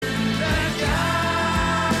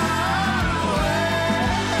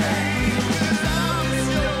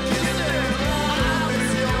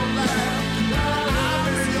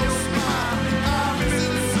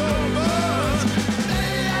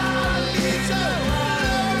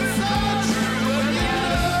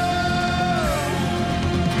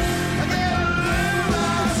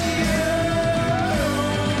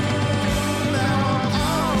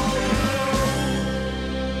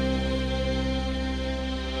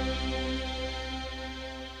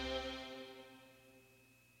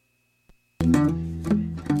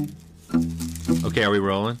Okay, are we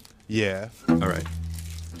rolling? Yeah. All right.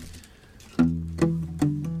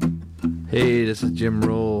 Hey, this is Jim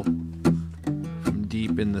Roll from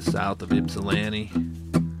deep in the south of Ypsilanti,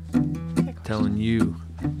 telling you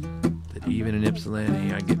that even in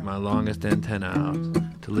Ypsilanti, I get my longest antenna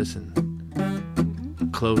out to listen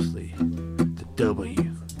closely to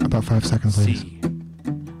W. About 5 seconds, ladies. C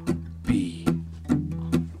B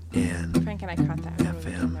N Frank and I caught that when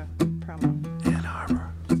we were doing the promo. Ann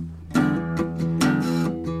Arbor.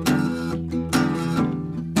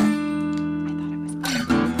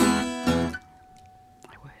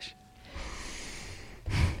 I wish.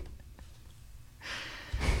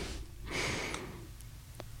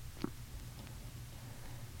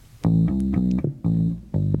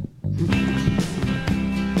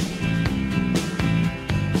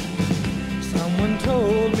 Someone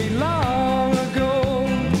told me long ago,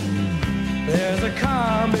 there's a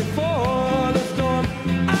calm before the storm.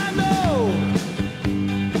 I know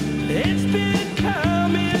it's been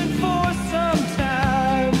coming for some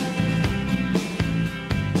time.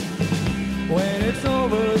 When it's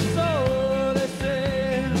over, so they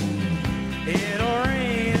say, it'll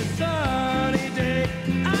rain a sunny day.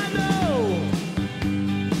 I know,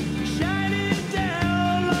 shining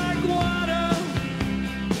down like water.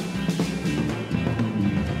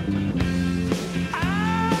 I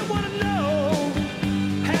wanna know,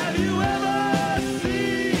 have you ever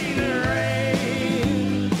seen it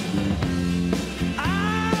rain? I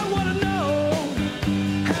wanna know,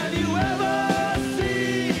 have you ever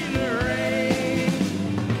seen it rain?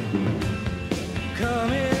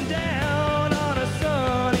 Coming down on a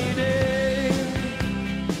sunny day.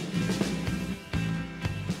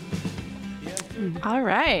 All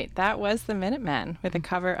right, that was the Minutemen with a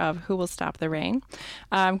cover of Who Will Stop the Rain.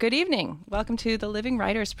 Good evening. Welcome to the Living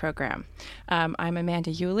Writers Program. I'm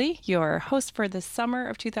Amanda Yulee, your host for the summer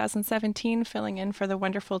of 2017, filling in for the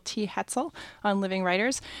wonderful T. Hetzel on Living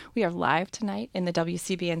Writers. We are live tonight in the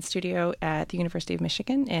WCBN studio at the University of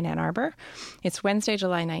Michigan in Ann Arbor. It's Wednesday,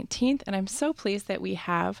 July 19th, and I'm so pleased that we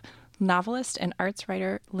have novelist and arts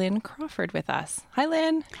writer Lynn Crawford with us. Hi,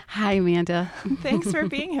 Lynn. Hi, Amanda. Thanks for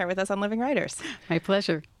being here with us on Living Writers. My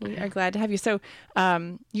pleasure. We are glad to have you. So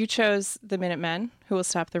you chose the Minutemen, Who Will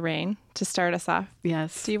Stop the Rain, to start us off.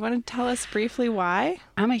 Yes. Do you want to tell us briefly why?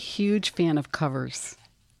 I'm a huge fan of covers.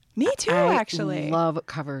 Me too, I actually. love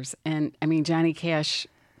covers. And I mean, Johnny Cash,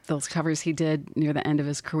 those covers he did near the end of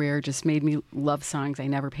his career just made me love songs I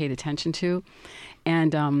never paid attention to.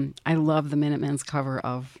 And I love the Minutemen's cover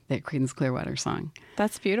of that Creedence Clearwater song.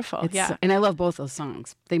 That's beautiful. Yeah. And I love both those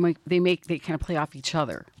songs. They kind of play off each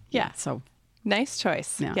other. Yeah. So Nice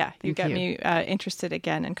choice. Yeah, Yeah. You thank got you. me interested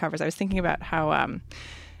again in covers. I was thinking about how,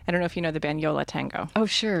 I don't know if you know the band Yola Tango. oh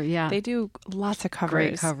sure, yeah. They do lots of covers,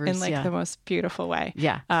 Great covers, in like yeah. the most beautiful way.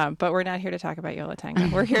 Yeah. But we're not here to talk about Yola Tango.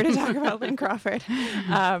 We're here to talk about Lynn Crawford.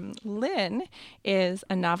 Lynn is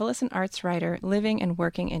a novelist and arts writer living and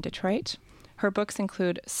working in Detroit. Her books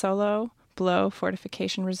include Solo, Blow,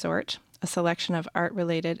 Fortification Resort, a selection of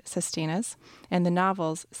art-related sestinas, and the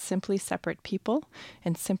novels Simply Separate People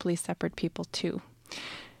and Simply Separate People 2.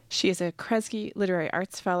 She is a Kresge Literary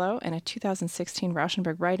Arts Fellow and a 2016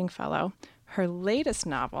 Rauschenberg Writing Fellow. Her latest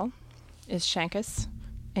novel is Shankus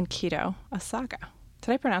and Keto, a saga.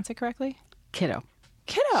 Did I pronounce it correctly? Kiddo.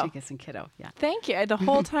 Kiddo. Shankus and Kiddo, yeah. Thank you. The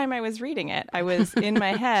whole time I was reading it, I was in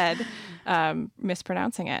my head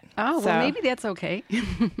mispronouncing it. Oh, well, So, maybe that's okay.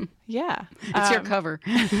 Yeah. It's your cover.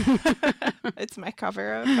 It's my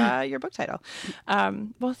cover of your book title.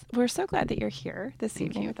 Well, we're so glad that you're here this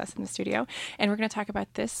evening with us in the studio. And we're going to talk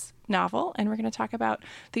about this novel, and we're going to talk about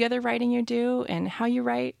the other writing you do and how you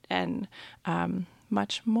write and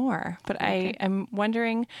much more. But I am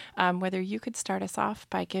wondering whether you could start us off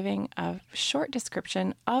by giving a short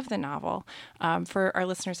description of the novel for our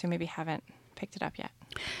listeners who maybe haven't picked it up yet.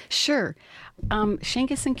 Sure.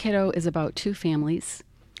 Shankus and Kiddo is about two families,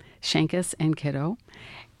 Shankus and Kiddo,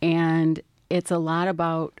 and it's a lot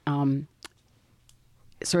about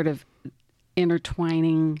sort of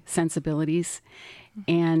intertwining sensibilities,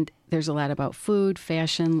 and there's a lot about food,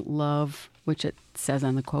 fashion, love, which it says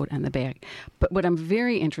on the quote on the back. But what I'm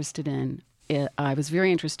very interested in, I was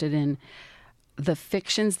very interested in the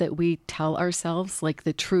fictions that we tell ourselves, like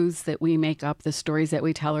the truths that we make up, the stories that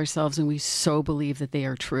we tell ourselves, and we so believe that they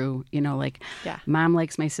are true. You know, like mom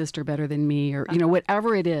likes my sister better than me, or you know,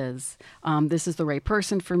 whatever it is. This is the right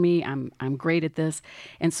person for me. I'm great at this,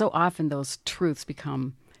 and so often those truths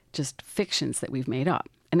become just fictions that we've made up,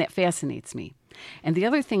 and that fascinates me. And the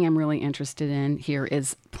other thing I'm really interested in here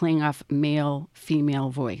is playing off male-female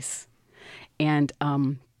voice, and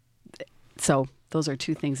so those are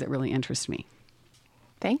two things that really interest me.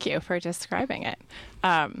 Thank you for describing it.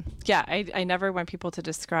 Yeah, I never want people to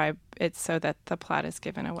describe it so that the plot is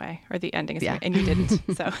given away or the ending is Yeah. given, and you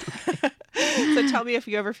didn't. So, so tell me if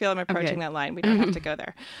you ever feel I'm approaching Okay. that line. We don't have to go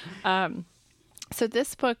there. So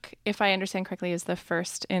this book, if I understand correctly, is the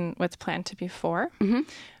first in what's planned to be 4.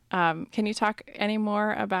 Can you talk any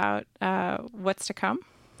more about what's to come?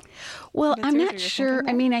 Well, That's I'm yours, or not you're sure. thinking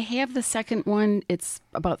I that? mean, I have the second one. It's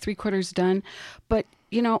about 3/4 done. But,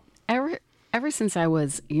 you know, ever since I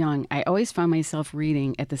was young, I always found myself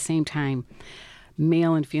reading at the same time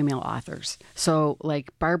male and female authors. So,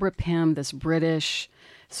 like Barbara Pym, this British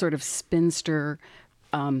sort of spinster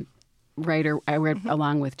writer, I read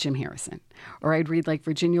along with Jim Harrison. Or I'd read like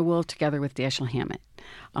Virginia Woolf together with Dashiell Hammett.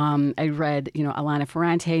 I read, you know, Alana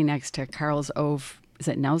Ferrante next to Carlos Ove. Is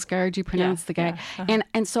it Nelsgaard you pronounce the guy? yeah,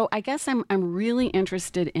 And so I guess I'm really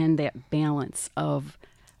interested in that balance of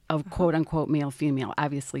quote unquote male female.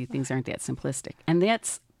 Obviously things aren't that simplistic. And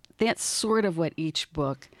that's sort of what each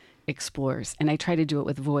book explores. And I try to do it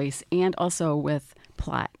with voice and also with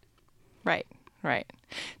plot. Right.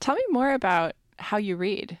 Tell me more about how you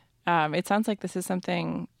read. It sounds like this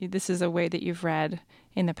is a way that you've read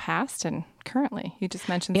in the past and currently. You just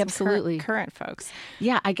mentioned some Absolutely. current folks.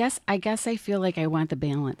 Yeah, I guess I feel like I want the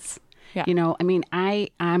balance. Yeah. You know, I mean,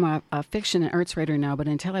 I'm a fiction and arts writer now, but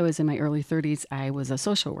until I was in my early 30s, I was a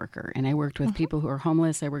social worker, and I worked with people who are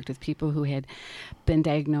homeless. I worked with people who had been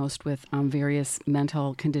diagnosed with various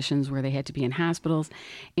mental conditions where they had to be in hospitals,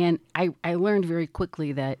 and I learned very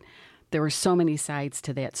quickly that there were so many sides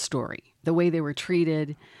to that story. The way they were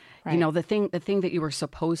treated, Right. you know, the thing that you were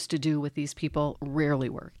supposed to do with these people rarely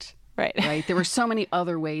worked. Right. Right. There were so many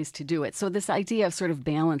other ways to do it. So this idea of sort of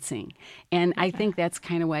balancing, and I think that's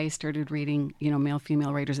kind of why I started reading, you know, male,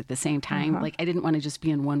 female writers at the same time. Like I didn't want to just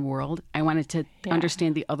be in one world. I wanted to Yeah.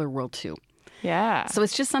 understand the other world too. Yeah. So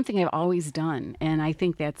it's just something I've always done. And I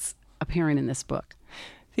think that's apparent in this book.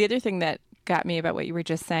 The other thing that got me about what you were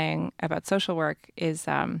just saying about social work is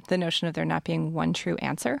the notion of there not being one true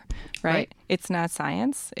answer, right? Right. It's not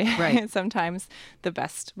science. Right. Sometimes the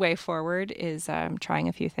best way forward is trying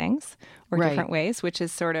a few things or Right. different ways, which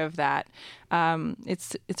is sort of that.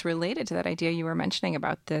 It's related to that idea you were mentioning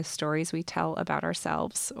about the stories we tell about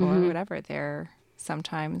ourselves or whatever. They're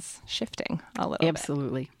sometimes shifting a little bit.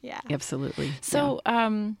 Absolutely. Yeah. Absolutely. So,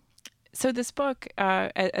 so this book,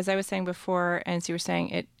 as I was saying before, and as you were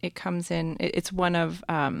saying, it comes in. It's one of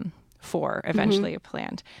 4 eventually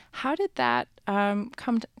planned. How did that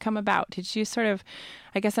come about? Did you sort of?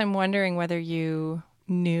 I guess I'm wondering whether you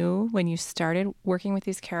knew when you started working with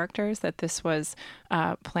these characters that this was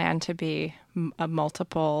planned to be a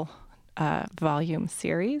multiple volume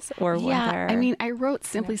series, or Yeah, whether I mean, I wrote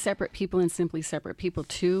Simply Separate People and Simply Separate People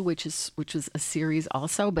 2, which was a series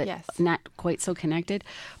also, but Yes. not quite so connected.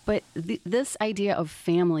 But this idea of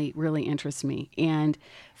family really interests me, and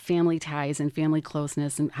family ties and family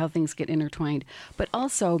closeness and how things get intertwined. But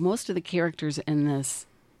also, most of the characters in this,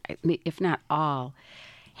 if not all,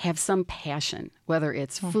 have some passion, whether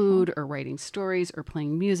it's food or writing stories or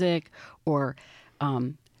playing music or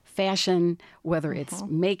fashion, whether it's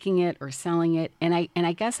making it or selling it. And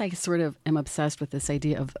I guess I sort of am obsessed with this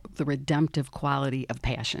idea of the redemptive quality of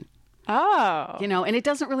passion. Oh, You know, and it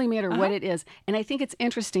doesn't really matter what it is. And I think it's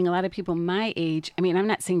interesting. A lot of people my age, I mean, I'm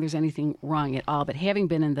not saying there's anything wrong at all, but having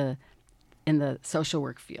been in the social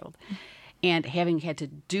work field and having had to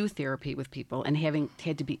do therapy with people and having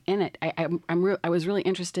had to be in it, I was really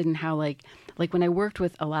interested in how like when I worked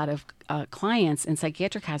with a lot of clients in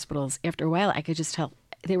psychiatric hospitals, after a while I could just tell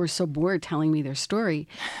they were so bored telling me their story.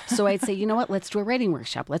 So I'd say, you know what, let's do a writing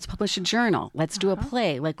workshop. Let's publish a journal. Let's do a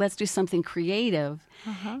play. Like, let's do something creative.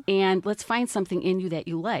 And let's find something in you that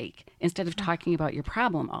you like instead of talking about your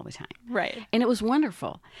problem all the time. right. And it was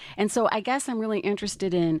wonderful. And so I guess I'm really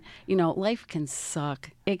interested in, you know, life can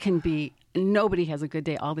suck. It can be, nobody has a good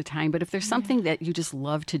day all the time. But if there's something that you just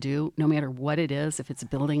love to do, no matter what it is, if it's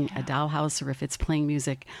building a dollhouse or if it's playing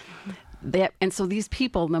music, and so these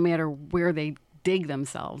people, no matter where they dig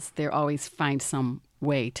themselves, they always find some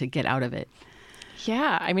way to get out of it.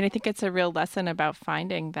 Yeah, I mean, I think it's a real lesson about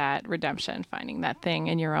finding that redemption, finding that thing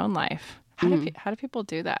in your own life. How do people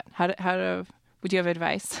do that? Would you have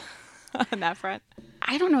advice on that front?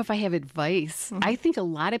 I don't know if I have advice. I think a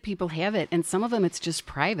lot of people have it, and some of them it's just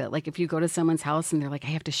private. Like if you go to someone's house and they're like, I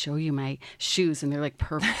have to show you my shoes, and they're like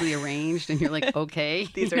perfectly arranged, and you're like, okay.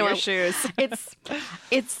 These You are know, your shoes.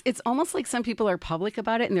 It's almost like some people are public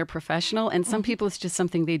about it and they're professional, and some people it's just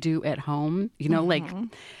something they do at home. You know, like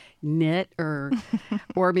knit or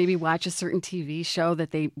maybe watch a certain TV show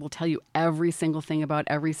that they will tell you every single thing about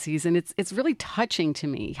every season. It's really touching to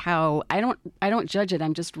me how I don't judge it.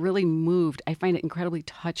 I'm just really moved. I find it incredibly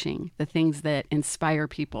touching, the things that inspire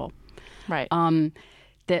people. Right.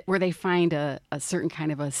 That where they find a certain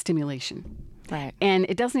kind of a stimulation. Right. And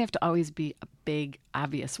it doesn't have to always be a big,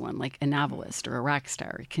 obvious one like a novelist or a rock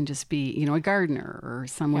star. It can just be, a gardener or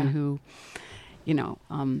someone who,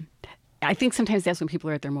 I think sometimes that's when people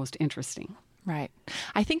are at their most interesting. Right.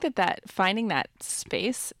 I think that finding that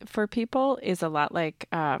space for people is a lot like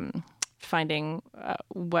finding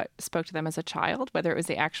what spoke to them as a child, whether it was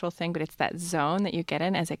the actual thing, but it's that zone that you get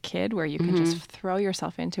in as a kid where you can just throw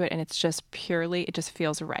yourself into it and it's just purely, it just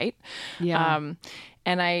feels right. Yeah.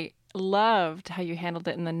 And I loved how you handled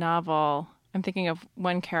it in the novel. I'm thinking of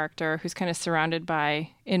one character who's kind of surrounded by,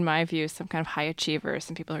 in my view, some kind of high achievers.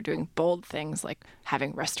 Some people are doing bold things like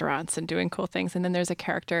having restaurants and doing cool things. And then there's a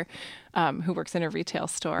character who works in a retail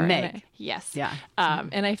store. Meg. Yes. Yeah.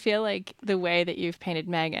 And I feel like the way that you've painted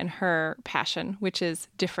Meg and her passion, which is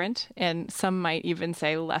different, and some might even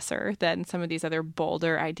say lesser than some of these other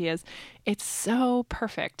bolder ideas, it's so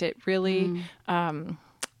perfect. It really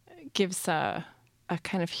gives a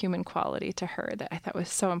kind of human quality to her that I thought was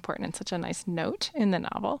so important and such a nice note in the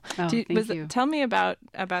novel. Oh, thank you. Tell me about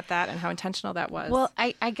that and how intentional that was. Well,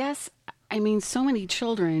 I guess, so many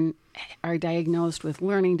children are diagnosed with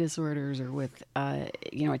learning disorders or with,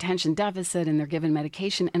 attention deficit, and they're given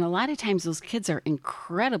medication. And a lot of times those kids are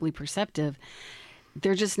incredibly perceptive.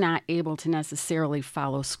 They're just not able to necessarily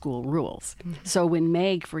follow school rules. Mm-hmm. So when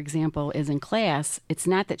Meg, for example, is in class, it's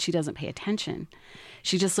not that she doesn't pay attention.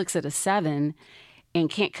 She just looks at a 7 and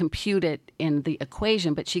can't compute it in the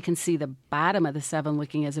equation, but she can see the bottom of the 7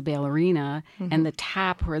 looking as a ballerina, and the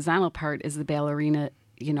top horizontal part is the ballerina,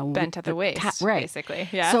 bent at the waist, right? Basically,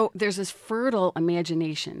 yeah. So there's this fertile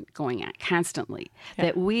imagination going on constantly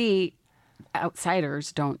that we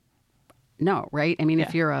outsiders don't know, right? I mean,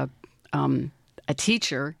 if you're a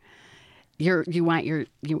teacher, you want your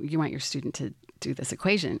student to do this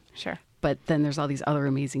equation, sure. But then there's all these other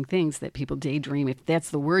amazing things that people daydream, if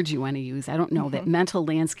that's the word you want to use. I don't know. That mental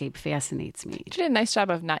landscape fascinates me. You did a nice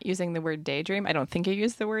job of not using the word daydream. I don't think you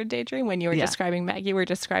used the word daydream. When you were describing Meg, you were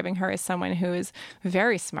describing her as someone who is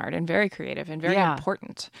very smart and very creative and very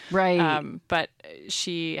important. Right. But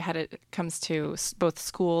she comes to both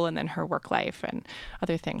school and then her work life and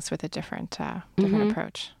other things with a different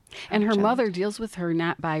approach. And her mother deals with her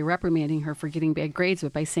not by reprimanding her for getting bad grades,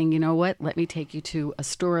 but by saying, you know what, let me take you to a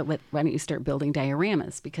store. Why don't you start building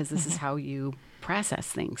dioramas? Because this is how you process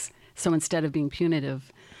things. So instead of being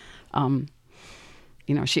punitive,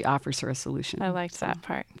 she offers her a solution. I liked that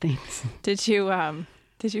part. Thanks. Did you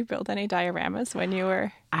build any dioramas when you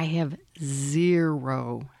were? I have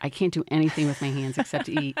 0. I can't do anything with my hands except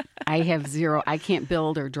eat. I have 0. I can't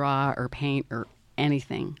build or draw or paint or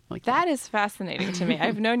anything like that. That is fascinating to me.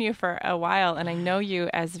 I've known you for a while, and I know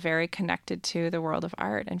you as very connected to the world of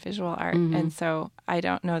art and visual art. And so I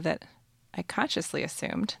don't know that I consciously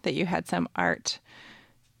assumed that you had some art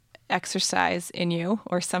exercise in you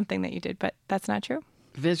or something that you did, but that's not true.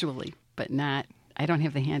 Visually, but not. I don't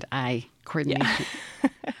have the hand-eye coordination.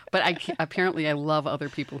 But apparently I love other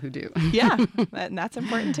people who do. Yeah, and that's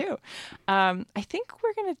important too. I think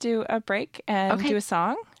we're going to do a break and do a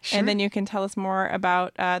song. Sure. And then you can tell us more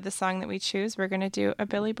about the song that we choose. We're going to do a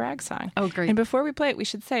Billy Bragg song. Oh, great. And before we play it, we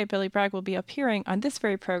should say Billy Bragg will be appearing on this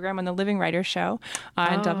very program on the Living Writers Show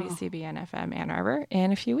on WCBN FM Ann Arbor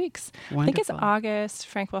in a few weeks. Wonderful. I think it's August.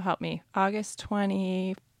 Frank will help me. August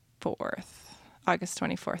 24th. August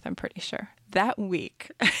 24th, I'm pretty sure. That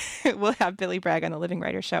week, we'll have Billy Bragg on the Living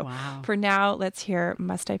Writers Show. Wow. For now, let's hear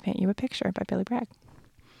Must I Paint You a Picture by Billy Bragg.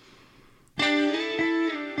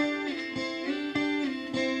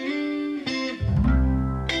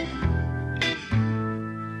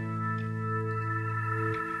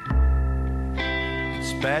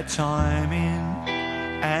 It's bad timing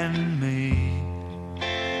and me.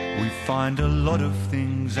 We find a lot of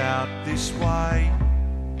things out this way.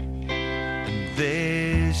 And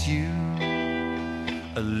there's you,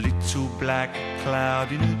 a little black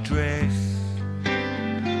cloud in a dress.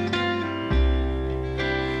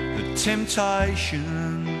 The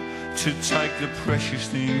temptation to take the precious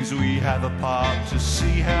things we have apart to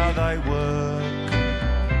see how they work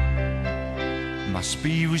must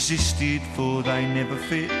be resisted, for they never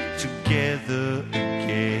fit together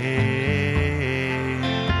again.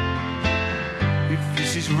 If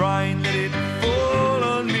this is rain, let it fall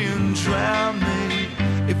on me and drown me.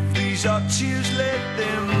 If these are tears, let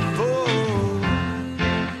them fall.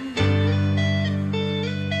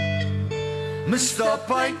 Must I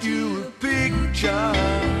paint you a picture?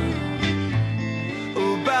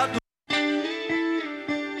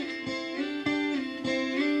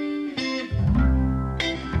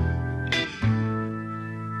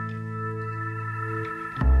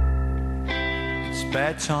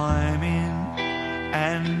 bad timing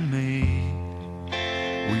and me.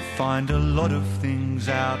 We find a lot of things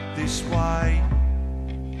out this way.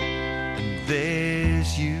 And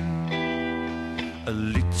there's you, a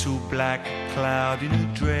little black cloud in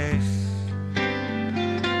a dress.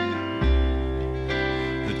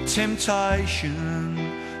 The temptation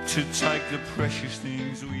to take the precious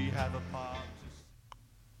things we have apart.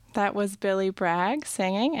 That was Billy Bragg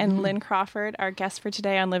singing, and Lynn Crawford, our guest for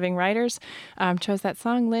today on Living Writers, chose that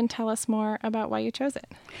song. Lynn, tell us more about why you chose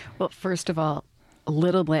it. Well, first of all, a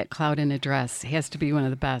little black cloud in a dress has to be one of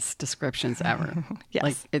the best descriptions ever. Yes.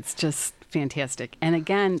 Like, it's just fantastic. And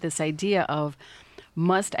again, this idea of,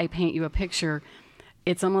 must I paint you a picture?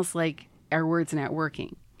 It's almost like our words not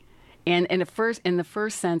working. And in the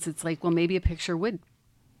first sense, it's like, well, maybe a picture would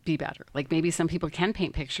be better. Like, maybe some people can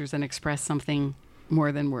paint pictures and express something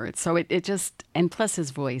more than words. So it just, and plus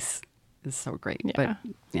his voice is so great. Yeah. But,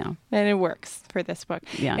 yeah. And it works for this book.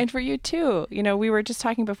 Yeah. And for you too. You know, we were just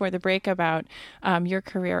talking before the break about your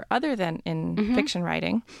career other than in fiction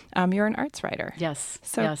writing. You're an arts writer. Yes.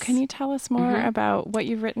 So yes. can you tell us more about what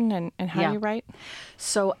you've written and how Yeah. you write?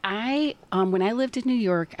 So when I lived in New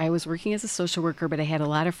York, I was working as a social worker, but I had a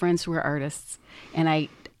lot of friends who were artists, and I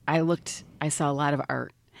saw a lot of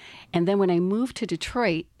art. And then when I moved to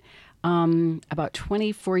Detroit, about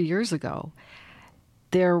 24 years ago,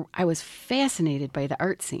 I was fascinated by the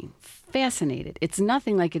art scene. Fascinated. It's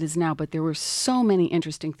nothing like it is now, but there were so many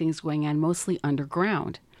interesting things going on, mostly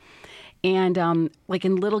underground. And like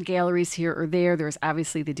in little galleries here or there, there's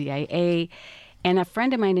obviously the DIA. And a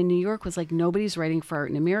friend of mine in New York was like, nobody's writing for art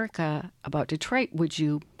in America about Detroit. Would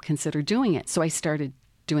you consider doing it? So I started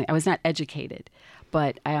doing it. I was not educated,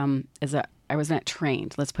 but I was not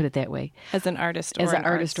trained, let's put it that way. As an artist or As an an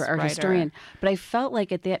artist or art writer. historian. But I felt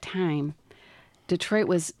like at that time, Detroit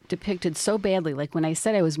was depicted so badly. Like when I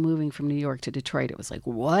said I was moving from New York to Detroit, it was like,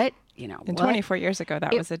 what? You know, And what? 24 years ago,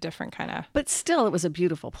 that was a different kind of... But still, it was a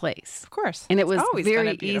beautiful place. Of course. And it It's was always been very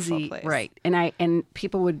a beautiful easy, place. right? And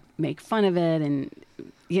people would make fun of it, and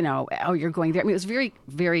you know, oh, you're going there. I mean, it was very,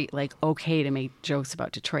 very like okay to make jokes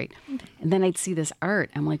about Detroit. And then I'd see this art.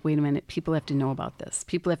 I'm like, wait a minute, people have to know about this.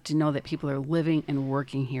 People have to know that people are living and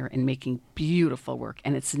working here and making beautiful work.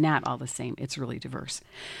 And it's not all the same. It's really diverse.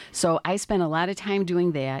 So I spent a lot of time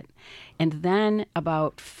doing that. And then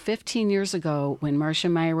about 15 years ago, when Marcia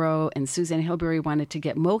Myro and Suzanne Hilberry wanted to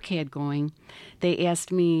get MoCAD going, they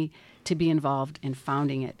asked me to be involved in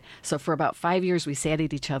founding it. So for about 5 years, we sat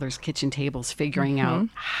at each other's kitchen tables figuring out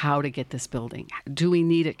how to get this building. Do we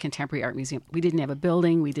need a contemporary art museum? We didn't have a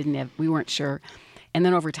building. We weren't sure. And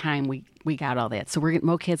then over time, we got all that. So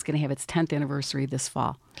MoCAD's going to have its 10th anniversary this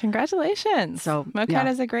fall. Congratulations. So, MoCAD yeah.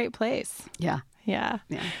 is a great place. Yeah. Yeah.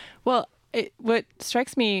 Yeah. Well, what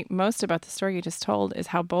strikes me most about the story you just told is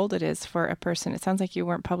how bold it is for a person. It sounds like you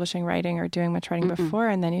weren't publishing writing or doing much writing before,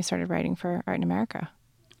 and then you started writing for Art in America.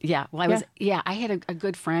 Yeah, well, I had a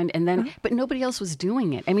good friend, and then, but nobody else was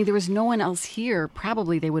doing it. I mean, there was no one else here.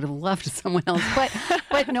 Probably they would have loved someone else,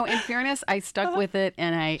 but no. In fairness, I stuck with it,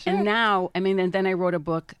 and now, I mean, and then I wrote a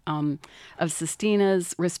book of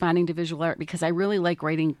Sistina's responding to visual art because I really like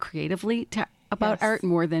writing creatively about Yes. art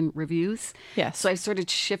more than reviews. Yes. So I sort of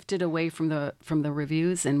shifted away from the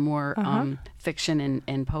reviews and more fiction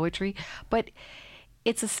and poetry, but.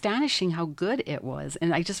 It's astonishing how good it was.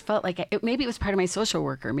 And I just felt like maybe it was part of my social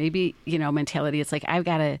worker, maybe, mentality. It's like, I've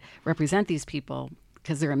got to represent these people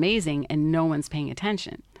because they're amazing and no one's paying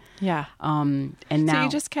attention. Yeah. And now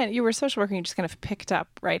So you were a social worker and you just kind of picked up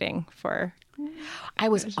writing for... I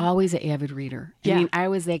was always an avid reader. Yeah. I mean, I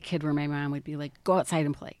was that kid where my mom would be like, go outside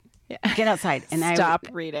and play. Yeah. Get outside. And Stop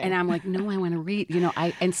reading. And I'm like, no, I want to read.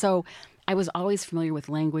 And so I was always familiar with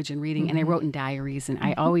language and reading, and I wrote in diaries, and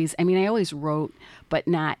I always wrote, but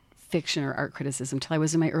not fiction or art criticism till I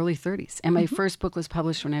was in my early 30s. And my first book was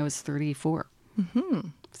published when I was 34.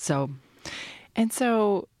 So, And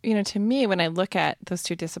so, to me, when I look at those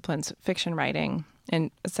two disciplines, fiction writing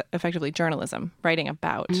and effectively journalism, writing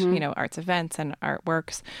about, arts events and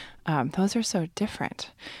artworks, those are so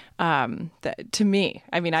different. To me,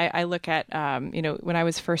 I mean, I look at, when I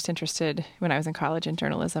was first interested, when I was in college in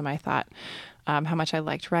journalism, I thought how much I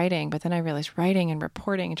liked writing, but then I realized writing and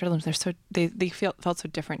reporting and journalism, they felt so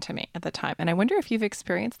different to me at the time. And I wonder if you've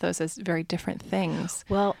experienced those as very different things.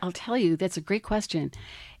 well, I'll tell you, that's a great question.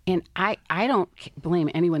 And I don't blame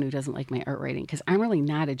anyone who doesn't like my art writing because I'm really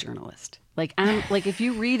not a journalist. Like if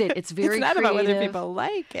you read it, it's very It's not creative. about whether people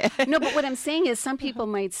like it. No, but what I'm saying is some people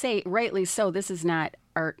might say, rightly so, this is not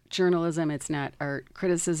art journalism, it's not art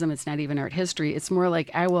criticism, it's not even art history. It's more like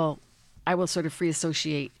I will sort of free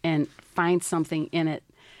associate and find something in it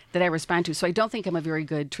that I respond to. So I don't think I'm a very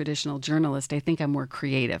good traditional journalist. I think I'm more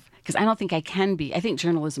creative because I don't think I can be. I think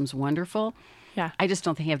journalism's wonderful. Yeah. I just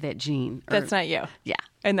don't think I have that gene. That's not you. Yeah.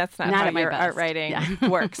 And that's not how at my your best. art writing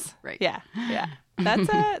works. Right. Yeah. Yeah.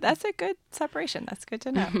 That's a good separation. That's good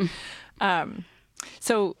to know.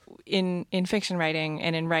 So in fiction writing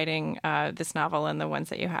and in writing this novel and the ones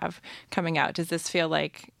that you have coming out, does this feel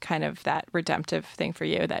like kind of that redemptive thing for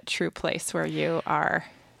you, that true place where you are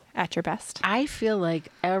at your best? I feel like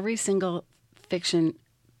every single fiction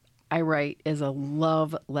I write is a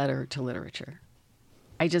love letter to literature.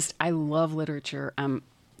 I love literature. I'm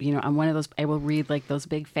one of those, I will read like those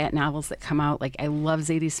big fat novels that come out. Like I love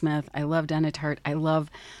Zadie Smith. I love Donna Tartt. I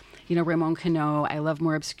love, Raymond Queneau. I love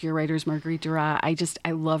more obscure writers, Marguerite Duras.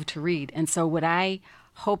 I love to read. And so what I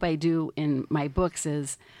hope I do in my books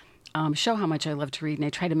is show how much I love to read. And I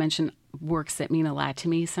try to mention works that mean a lot to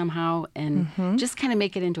me somehow and just kind of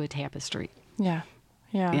make it into a tapestry. Yeah.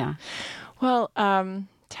 Yeah. Yeah. Well,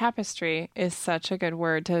 tapestry is such a good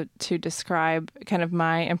word to describe kind of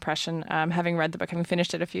my impression, having read the book, having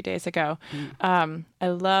finished it a few days ago. I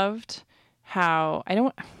loved how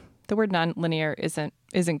the word nonlinear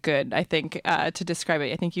isn't good, I think, to describe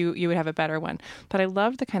it. I think you would have a better one. But I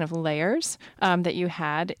loved the kind of layers that you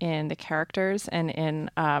had in the characters and in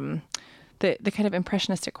the kind of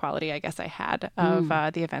impressionistic quality, I guess, I had of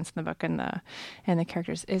the events in the book and the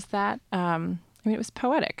characters. Is that it was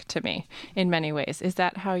poetic to me in many ways. Is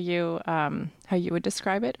that how you would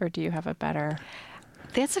describe it, or do you have a better?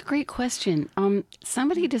 That's a great question.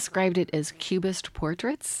 Somebody described it as cubist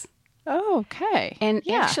portraits. Oh, okay. And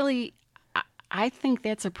yeah. actually, I think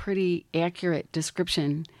that's a pretty accurate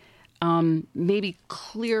description. Maybe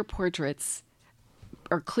clear portraits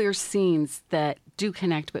or clear scenes that do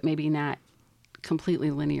connect, but maybe not completely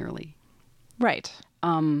linearly. Right.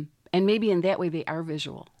 And maybe in that way they are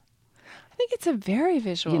visual. I think it's a very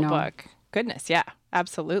visual book. Goodness, yeah,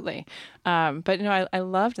 absolutely. But I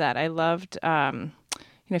loved that. I loved,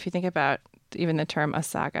 if you think about even the term a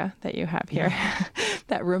saga that you have here,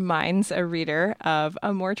 that reminds a reader of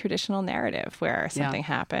a more traditional narrative where something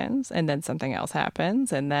happens and then something else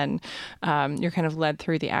happens and then you're kind of led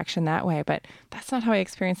through the action that way. But that's not how I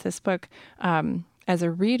experienced this book. As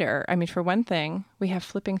a reader, I mean, for one thing, we have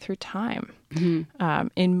flipping through time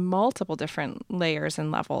in multiple different layers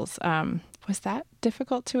and levels. Was that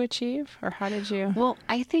difficult to achieve, or how did you? Well,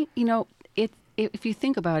 I think, if you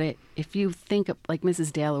think about it, if you think of like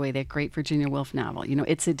Mrs. Dalloway, that great Virginia Woolf novel,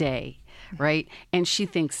 it's a day, right? And she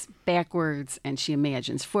thinks backwards and she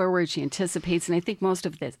imagines forward, she anticipates. And I think most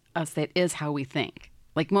of us, that is how we think.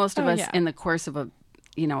 Like most of us in the course of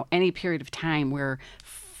any period of time, we're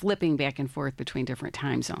flipping back and forth between different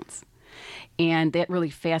time zones. And that really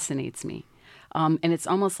fascinates me. And it's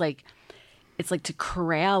almost like, to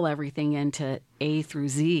corral everything into A through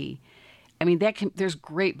Z. I mean, there's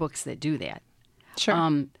great books that do that.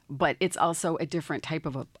 Sure. But it's also a different type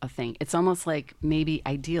of a thing. It's almost like maybe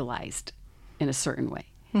idealized in a certain way.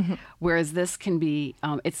 Mm-hmm. Whereas this can be,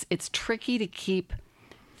 it's tricky to keep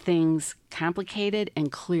things complicated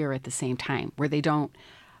and clear at the same time, where they don't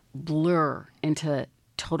blur into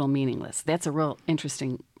total meaningless. That's a real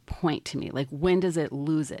interesting point to me. Like, when does it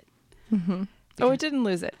lose it? Mm-hmm. It didn't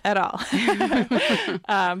lose it at all.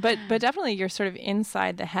 But definitely you're sort of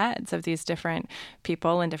inside the heads of these different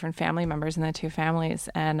people and different family members in the two families.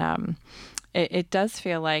 And it does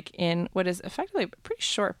feel like in what is effectively a pretty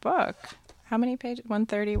short book, how many pages?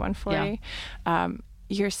 130, 140? Yeah.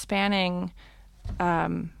 You're spanning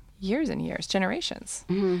years and years, generations,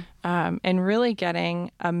 and really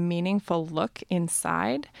getting a meaningful look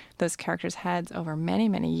inside those characters' heads over many,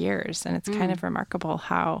 many years. And it's kind of remarkable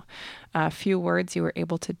how few words you were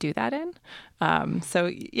able to do that in.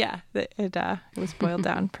 So yeah, it was boiled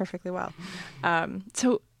down perfectly well.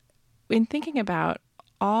 So in thinking about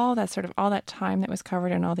all that time that was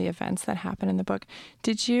covered and all the events that happened in the book,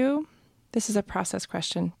 this is a process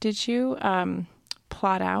question, did you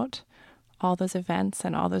plot out all those events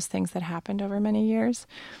and all those things that happened over many years?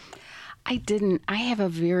 I didn't. I have a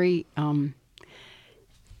very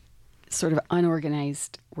sort of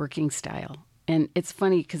unorganized working style. And it's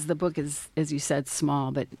funny because the book is, as you said,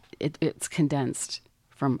 small, but it's condensed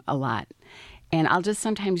from a lot. And I'll just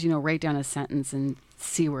sometimes, write down a sentence and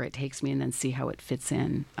see where it takes me and then see how it fits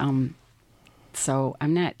in. So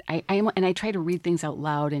I'm not, and I try to read things out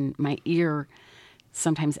loud, and my ear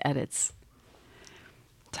sometimes edits.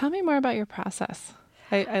 Tell me more about your process.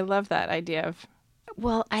 I love that idea of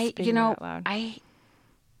out loud. I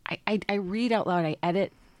read out loud, I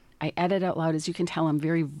edit, I edit out loud. As you can tell, I'm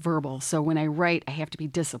very verbal. So when I write, I have to be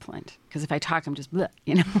disciplined, because if I talk, I'm just, bleh,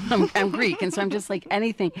 you know, I'm Greek. And so I'm just like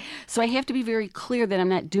anything. So I have to be very clear that I'm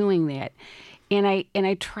not doing that. And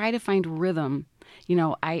I try to find rhythm. You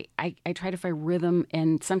know, I try to find rhythm,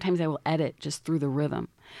 and sometimes I will edit just through the rhythm.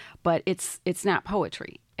 But it's not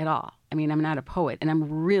poetry at all. I mean, I'm not a poet, and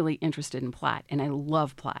I'm really interested in plot, and I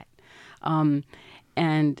love plot. But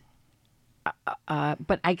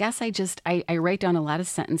I guess I write down a lot of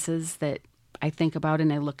sentences that I think about,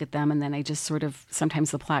 and I look at them, and then I just sort of,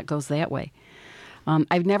 sometimes the plot goes that way.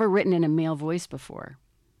 I've never written in a male voice before.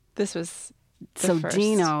 This was So first.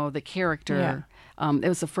 Dino, the character, it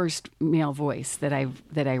was the first male voice that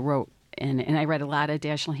I wrote. And I read a lot of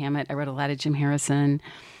Dashiell Hammett. I read a lot of Jim Harrison.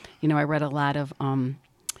 You know, I read a lot of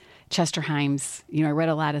Chester Himes. You know, I read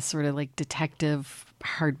a lot of sort of like detective,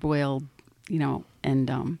 hard-boiled, you know,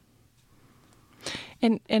 and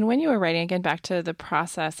when you were writing, again, back to the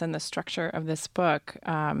process and the structure of this book,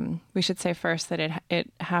 we should say first that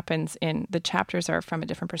it happens in, the chapters are from a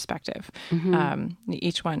different perspective,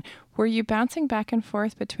 each one. Were you bouncing back and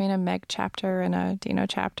forth between a Meg chapter and a Dino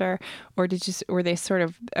chapter, or were they sort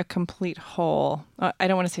of a complete whole? I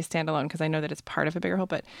don't want to say standalone, because I know that it's part of a bigger whole,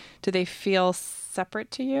 but do they feel separate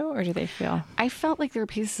to you, or do they feel? I felt like they were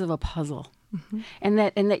pieces of a puzzle. Mm-hmm.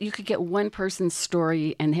 And that you could get one person's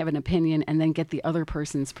story and have an opinion, and then get the other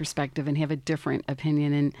person's perspective and have a different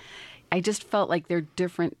opinion. And I just felt like their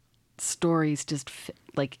different stories just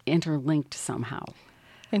like interlinked somehow.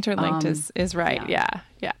 Interlinked is right. Yeah.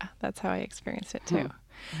 That's how I experienced it too.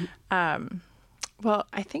 Well,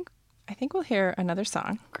 I think we'll hear another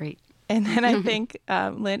song. Great. And then I think,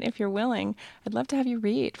 Lynn, if you're willing, I'd love to have you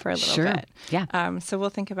read for a little bit. Yeah. So we'll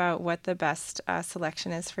think about what the best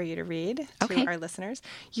selection is for you to read to our listeners.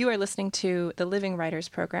 You are listening to the Living Writers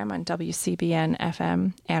Program on WCBN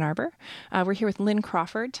FM Ann Arbor. We're here with Lynn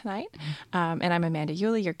Crawford tonight, and I'm Amanda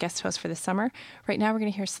Yulee, your guest host for the summer. Right now, we're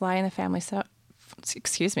going to hear Sly and the Family Stone.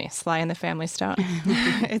 Excuse me, Sly and the Family Stone.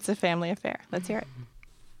 It's a family affair. Let's hear it.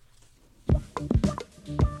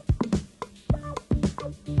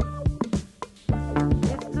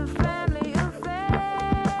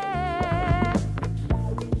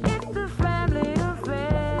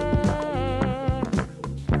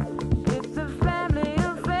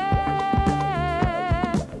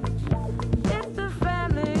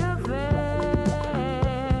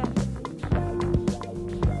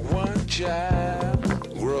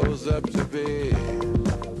 Up to be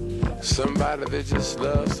somebody that just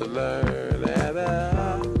loves to learn, and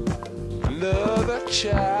another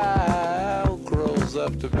child grows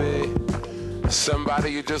up to be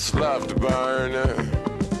somebody you just love to burn.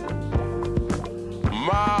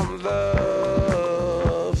 Mom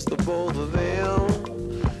loves the both of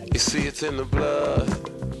them. You see, it's in the blood.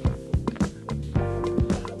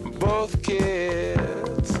 Both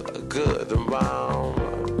kids are good to mom.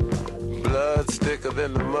 Blood's thicker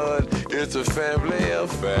than the mud. It's a family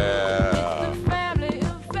affair. It's a family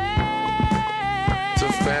affair. It's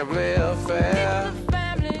a family affair. It's a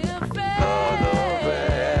family affair. Oh, no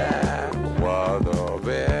bad. Oh, no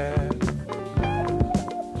bad.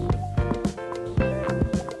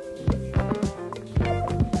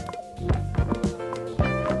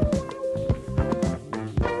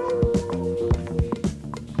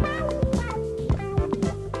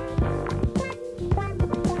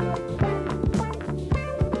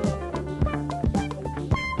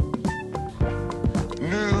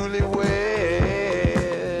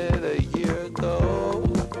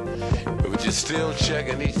 Still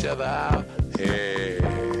checking each other out. Hey,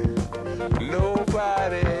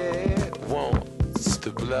 nobody wants to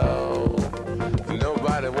blow.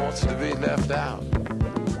 Nobody wants to be left out.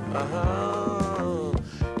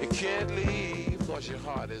 You can't leave because your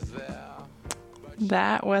heart is there.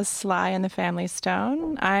 That was Sly and the Family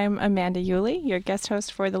Stone. I'm Amanda Yulee, your guest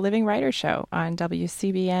host for the Living Writers Show on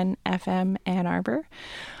WCBN FM Ann Arbor.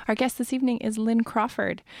 Our guest this evening is Lynn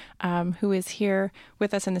Crawford, who is here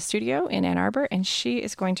with us in the studio in Ann Arbor, and she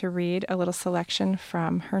is going to read a little selection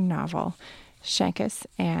from her novel, Shynkus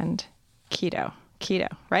and Keto. Keto,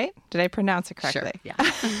 right? Did I pronounce it correctly? Sure,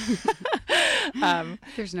 yeah.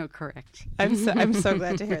 There's no correct. I'm so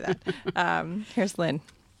glad to hear that. Here's Lynn.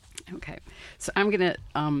 Okay. So I'm going to,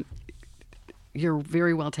 your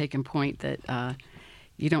very well taken point that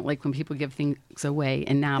you don't like when people give things away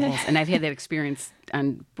in novels. And I've had that experience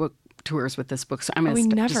on book tours with this book. So I'm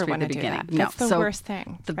going to just read the beginning. That's the worst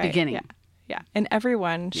thing. The beginning. Yeah. And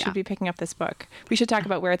everyone should be picking up this book. We should talk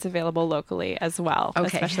about where it's available locally as well,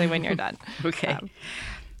 especially when you're done. Okay.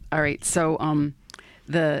 All right. So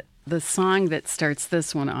the song that starts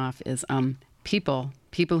this one off is People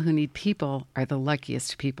who need people are the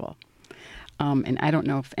luckiest people. And I don't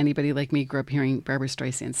know if anybody like me grew up hearing Barbra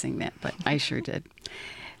Streisand sing that, but I sure did.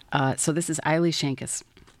 So this is Eiley Shankus.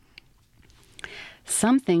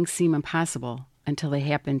 Some things seem impossible until they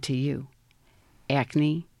happen to you.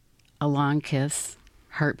 Acne, a long kiss,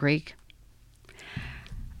 heartbreak.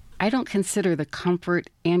 I don't consider the comfort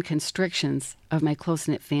and constrictions of my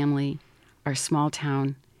close-knit family, our small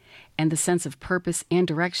town, and the sense of purpose and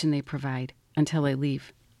direction they provide until I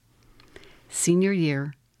leave. Senior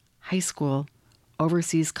year, high school,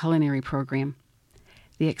 overseas culinary program.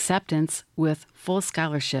 The acceptance with full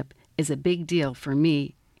scholarship is a big deal for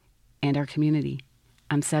me and our community.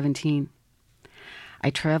 I'm 17. I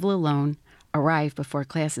travel alone, arrive before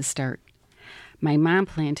classes start. My mom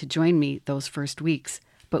planned to join me those first weeks,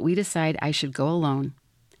 but we decide I should go alone,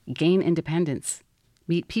 gain independence,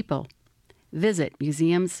 meet people, visit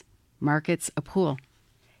museums, markets, a pool,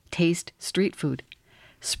 taste street food,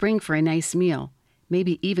 spring for a nice meal,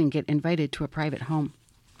 maybe even get invited to a private home.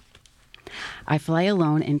 I fly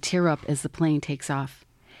alone and tear up as the plane takes off.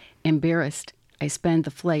 Embarrassed, I spend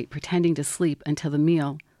the flight pretending to sleep until the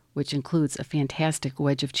meal, which includes a fantastic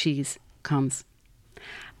wedge of cheese, comes.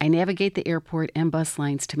 I navigate the airport and bus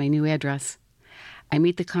lines to my new address. I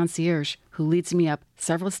meet the concierge, who leads me up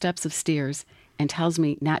several steps of stairs and tells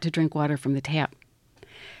me not to drink water from the tap.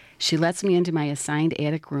 She lets me into my assigned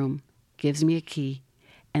attic room, gives me a key,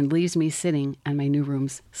 and leaves me sitting on my new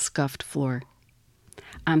room's scuffed floor.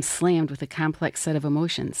 I'm slammed with a complex set of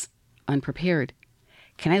emotions, unprepared.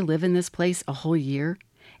 Can I live in this place a whole year?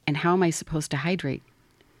 And how am I supposed to hydrate?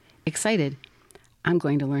 Excited. I'm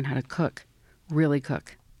going to learn how to cook, really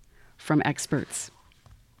cook, from experts.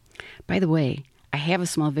 By the way, I have a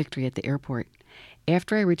small victory at the airport.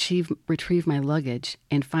 After I retrieve my luggage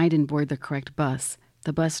and find and board the correct bus,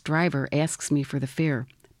 the bus driver asks me for the fare,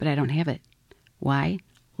 but I don't have it. Why?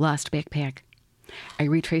 Lost backpack. I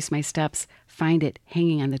retrace my steps, find it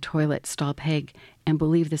hanging on the toilet stall peg, and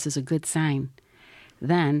believe this is a good sign.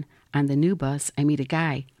 Then, on the new bus, I meet a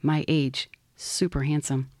guy, my age, super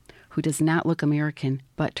handsome, who does not look American,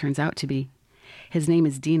 but turns out to be. His name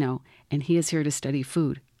is Dino, and he is here to study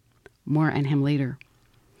food. More on him later.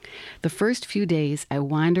 The first few days, I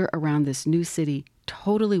wander around this new city,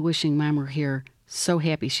 totally wishing Mom were here, so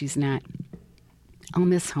happy she's not. I'll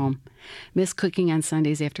miss home, miss cooking on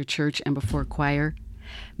Sundays after church and before choir,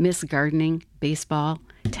 miss gardening, baseball,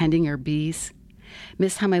 tending our bees,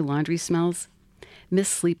 miss how my laundry smells, miss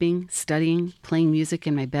sleeping, studying, playing music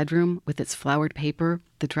in my bedroom with its flowered paper,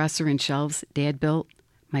 the dresser and shelves Dad built,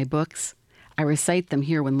 my books. I recite them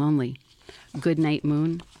here when lonely. Good Night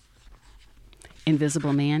Moon,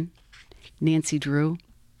 Invisible Man, Nancy Drew,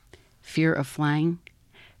 Fear of Flying,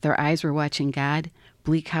 Their Eyes Were Watching God,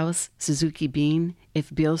 Bleak House, Suzuki Bean,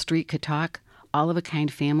 If Beale Street Could Talk, All of a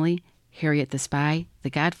Kind Family, Harriet the Spy, The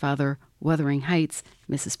Godfather, Wuthering Heights,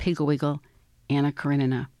 Mrs. Pigglewiggle, Anna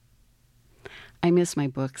Karenina. I miss my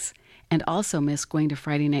books, and also miss going to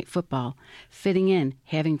Friday night football, fitting in,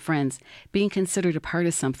 having friends, being considered a part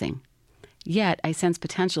of something. Yet I sense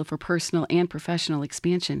potential for personal and professional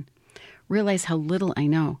expansion. Realize how little I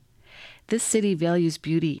know. This city values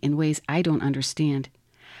beauty in ways I don't understand.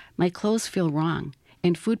 My clothes feel wrong,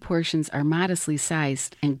 and food portions are modestly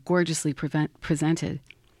sized and gorgeously presented.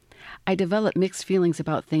 I develop mixed feelings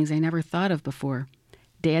about things I never thought of before.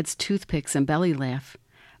 Dad's toothpicks and belly laugh.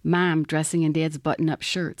 Mom dressing in Dad's button-up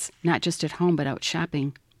shirts, not just at home but out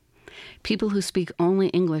shopping. People who speak only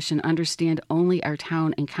English and understand only our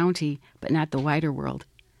town and county, but not the wider world.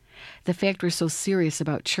 The fact we're so serious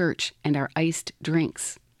about church and our iced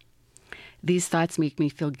drinks. These thoughts make me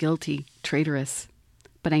feel guilty, traitorous,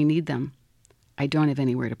 but I need them. I don't have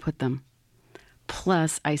anywhere to put them.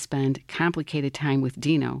 Plus, I spend complicated time with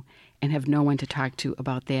Dino and have no one to talk to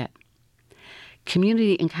about that.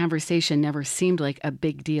 Community and conversation never seemed like a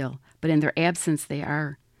big deal, but in their absence they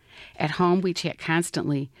are. At home, we chat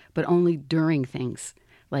constantly, but only during things,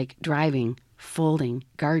 like driving, folding,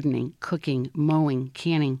 gardening, cooking, mowing,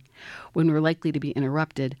 canning, when we're likely to be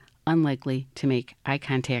interrupted, unlikely to make eye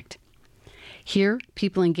contact. Here,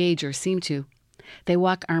 people engage or seem to. They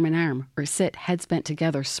walk arm in arm or sit heads bent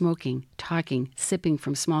together, smoking, talking, sipping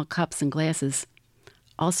from small cups and glasses.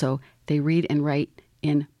 Also, they read and write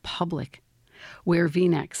in public. Wear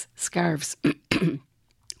V-necks, scarves,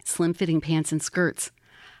 slim-fitting pants and skirts.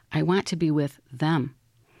 I want to be with them.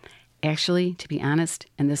 Actually, to be honest,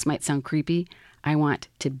 and this might sound creepy, I want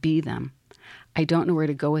to be them. I don't know where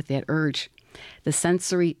to go with that urge. The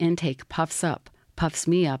sensory intake puffs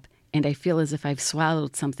me up, and I feel as if I've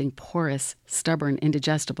swallowed something porous, stubborn,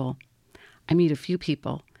 indigestible. I meet a few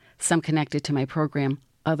people, some connected to my program,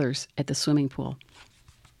 others at the swimming pool.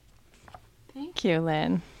 Thank you,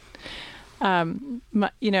 Lynn.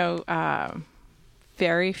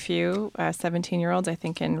 Very few 17-year-olds, I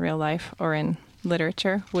think, in real life or in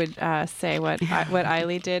literature would say what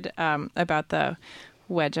Eilidh did about the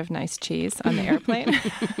wedge of nice cheese on the airplane,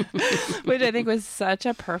 which I think was such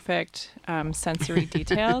a perfect sensory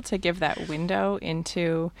detail to give that window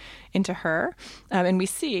into her. And we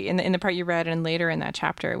see in the part you read and later in that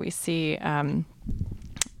chapter, we see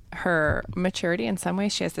her maturity in some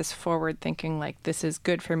ways. She has this forward thinking, like, this is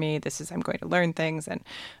good for me. I'm going to learn things.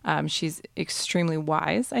 And she's extremely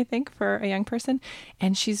wise, I think, for a young person.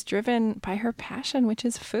 And she's driven by her passion, which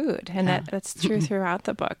is food. And that's true throughout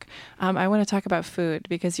the book. I want to talk about food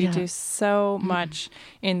because you do so much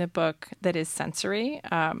in the book that is sensory.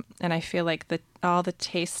 And I feel like all the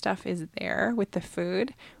taste stuff is there with the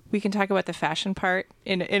food. We can talk about the fashion part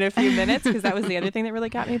in a few minutes because that was the other thing that really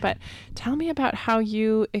got me. But tell me about how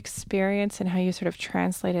you experienced and how you sort of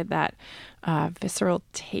translated that visceral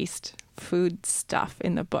taste food stuff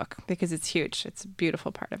in the book, because it's huge. It's a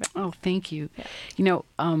beautiful part of it. Oh, thank you.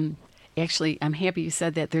 Yeah. Actually, I'm happy you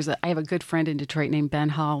said that. I have a good friend in Detroit named Ben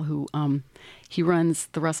Hall who he runs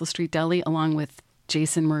the Russell Street Deli along with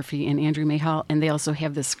Jason Murphy and Andrew Mayhall, and they also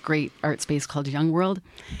have this great art space called Young World.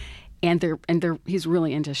 And he's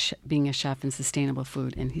really into being a chef and sustainable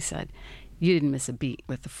food. And he said, "You didn't miss a beat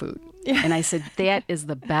with the food." Yeah. And I said, "That is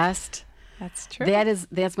the best." That's true.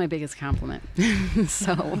 That's my biggest compliment.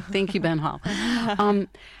 So thank you, Ben Hall.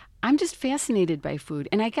 I'm just fascinated by food.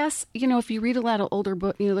 And I guess, if you read a lot of older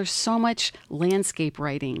books, there's so much landscape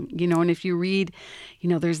writing, and if you read,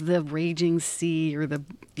 there's the raging sea or the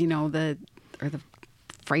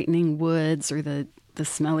frightening woods or the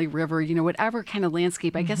smelly river, whatever kind of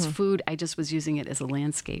landscape. I guess food, I just was using it as a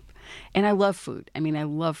landscape. And I love food. I mean, I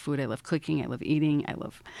love food. I love cooking. I love eating. I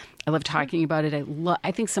love talking about it.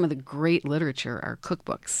 I think some of the great literature are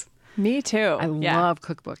cookbooks. Me too. I love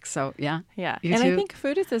cookbooks. So, yeah. Yeah. You and too? I think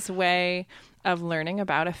food is this way of learning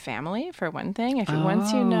about a family, for one thing.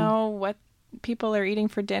 Once you know what people are eating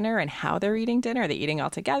for dinner and how they're eating dinner, are they eating all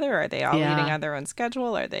together? Are they all eating on their own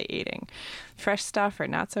schedule? Are they eating fresh stuff or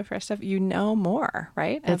not so fresh stuff? You know more,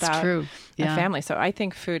 right? That's about true. Yeah. a family. So I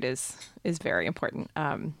think food is very important.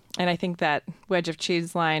 And I think that wedge of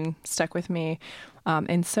cheese line stuck with me.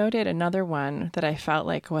 And so did another one that I felt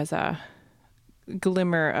like was a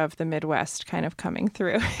glimmer of the Midwest kind of coming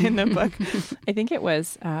through in the book. I think it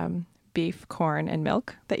was beef, corn, and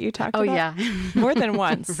milk that you talked about. Oh, yeah. More than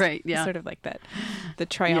once. Right, yeah. Sort of like the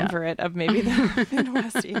triumvirate of maybe the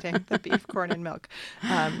Midwest eating, the beef, corn, and milk.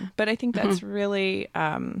 But I think that's really,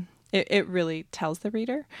 it really tells the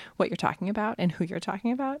reader what you're talking about and who you're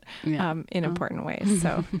talking about in important ways.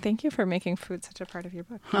 So thank you for making food such a part of your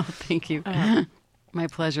book. Oh, thank you. My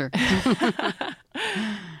pleasure.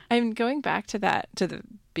 I'm going back to the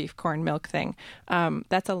beef, corn, milk thing.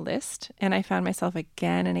 That's a list. And I found myself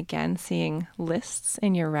again and again seeing lists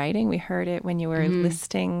in your writing. We heard it when you were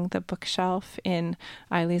listing the bookshelf in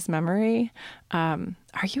Eilidh's memory. Are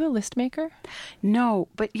you a list maker? No,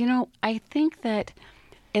 but I think that,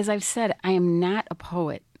 as I've said, I am not a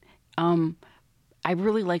poet. I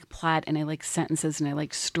really like plot and I like sentences and I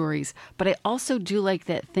like stories. But I also do like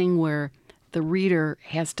that thing where the reader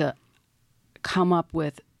has to come up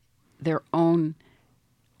with their own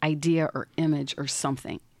idea or image or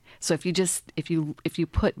something. So if you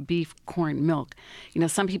put beef, corn, milk,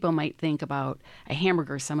 some people might think about a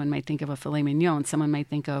hamburger, someone might think of a filet mignon, someone might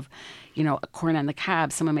think of, a corn on the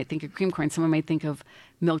cob, someone might think of cream corn, someone might think of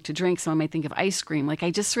milk to drink, someone might think of ice cream. Like,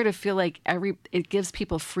 I just sort of feel like it gives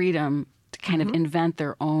people freedom to kind of invent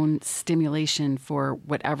their own stimulation for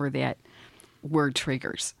whatever that word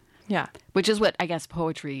triggers. Yeah. Which is what I guess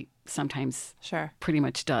poetry sometimes pretty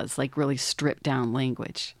much does, like really strip down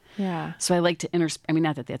language. Yeah. So I like to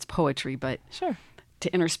not that that's poetry, but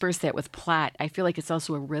to intersperse that with plot. I feel like it's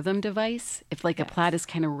also a rhythm device. If a plot is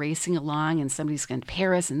kind of racing along and somebody's going to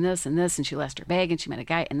Paris and this, and she lost her bag and she met a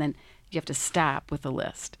guy, and then you have to stop with a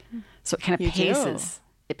list. So it kind of paces.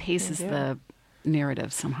 It paces the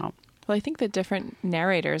narrative somehow. Well, I think the different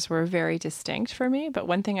narrators were very distinct for me, but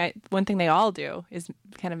one thing they all do is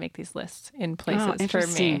kind of make these lists in places for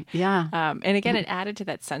me. Yeah. And again, it added to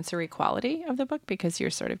that sensory quality of the book because you're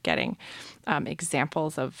sort of getting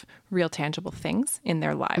examples of real tangible things in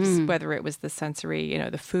their lives, whether it was the sensory,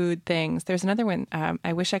 the food things. There's another one.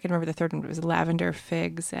 I wish I could remember the third one. It was lavender,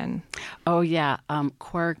 figs, and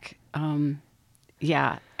quark. I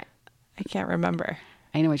can't remember.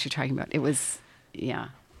 I know what you're talking about. It was,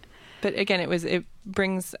 But again, it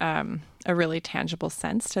brings a really tangible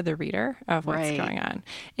sense to the reader of what's going on.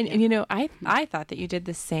 And I thought that you did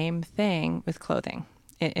the same thing with clothing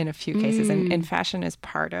in a few cases. And fashion is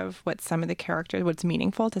part of what some of the characters, what's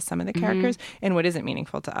meaningful to some of the characters and what isn't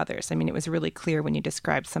meaningful to others. I mean, it was really clear when you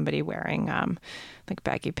described somebody wearing like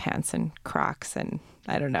baggy pants and Crocs, and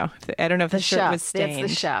I don't know if the shirt was stained.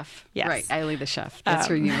 That's the chef. Yes. Right, Eileen the chef. That's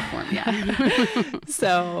her uniform, yeah.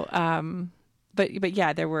 So, but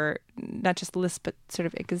yeah, there were not just lists, but sort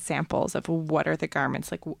of examples of what are the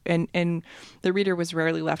garments like, and the reader was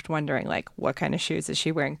rarely left wondering, like, what kind of shoes is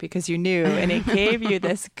she wearing? Because you knew, and it gave you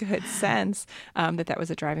this good sense that was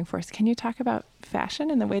a driving force. Can you talk about fashion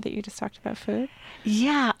in the way that you just talked about food?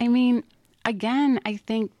 Yeah, I mean, again, I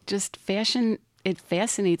think just fashion, it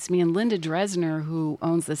fascinates me. And Linda Dresner, who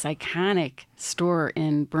owns this iconic store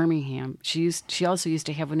in Birmingham, she also used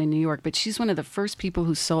to have one in New York, but she's one of the first people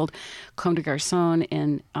who sold Comme des Garçons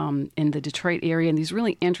in the Detroit area, and these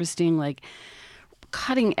really interesting, like,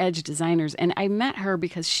 cutting edge designers. And I met her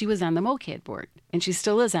because she was on the MoCAD board, and she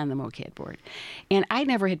still is on the MoCAD board. And I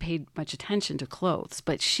never had paid much attention to clothes,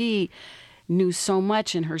 but she knew so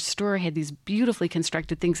much, and her store had these beautifully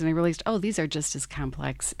constructed things, and I realized, oh, these are just as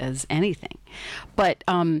complex as anything. But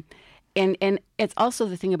and it's also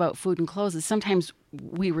the thing about food and clothes is sometimes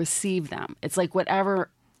we receive them. It's like whatever's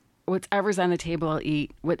on the table I'll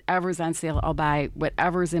eat, whatever's on sale I'll buy,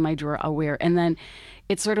 whatever's in my drawer I'll wear. And then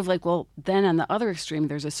it's sort of like, well, then on the other extreme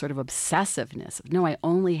there's a sort of obsessiveness. No, I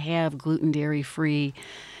only have gluten, dairy free,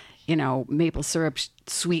 maple syrup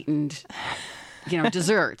sweetened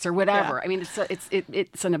desserts or whatever. Yeah. I mean,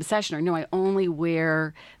 it's an obsession. Or no, I only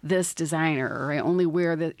wear this designer, or I only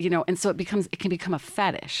wear the, and so it can become a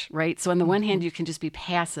fetish, right? So on the one hand, you can just be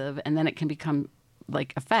passive, and then it can become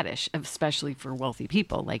like a fetish, especially for wealthy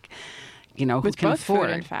people, like, who with can both afford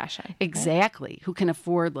food and fashion. Exactly. Right? Who can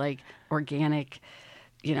afford like organic,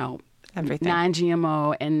 everything,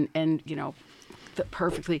 non-GMO and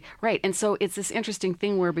perfectly right. And so it's this interesting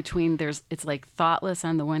thing where it's like thoughtless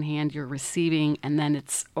on the one hand, you're receiving, and then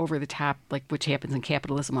it's over the top, like, which happens in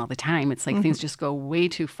capitalism all the time. It's like things just go way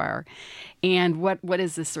too far. And what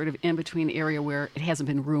is this sort of in-between area where it hasn't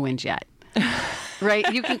been ruined yet?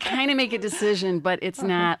 Right? You can kind of make a decision, but it's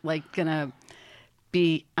not like gonna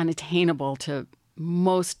be unattainable to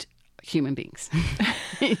most human beings.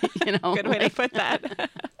 Good way to put that.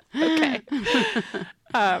 Okay.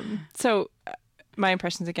 So my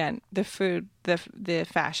impressions, again, the food, the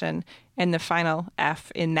fashion, and the final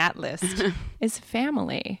F in that list is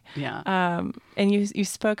family. Yeah. And you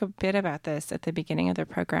spoke a bit about this at the beginning of the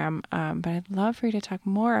program, but I'd love for you to talk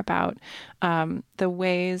more about the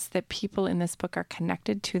ways that people in this book are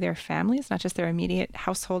connected to their families, not just their immediate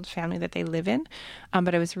household family that they live in,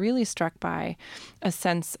 but I was really struck by a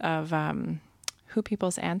sense of who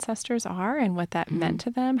people's ancestors are and what that meant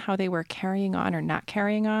to them, how they were carrying on or not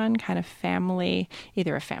carrying on kind of family,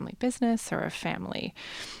 either a family business or a family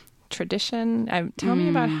tradition. Tell me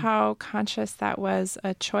about how conscious that was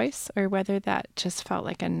a choice, or whether that just felt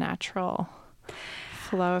like a natural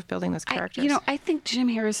flow of building those characters. I think Jim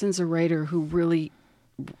Harrison's a writer who really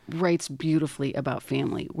writes beautifully about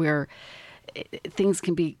family, where things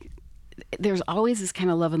can be, there's always this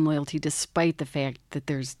kind of love and loyalty, despite the fact that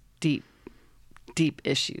there's deep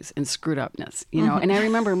issues and screwed upness, And I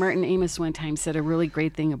remember Martin Amis one time said a really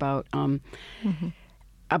great thing about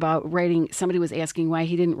writing. Somebody was asking why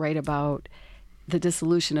he didn't write about the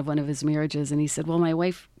dissolution of one of his marriages, and he said, well, my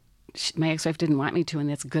ex-wife didn't want me to, and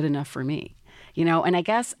that's good enough for me. And I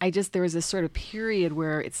guess there was this sort of period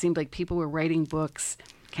where it seemed like people were writing books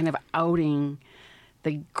kind of outing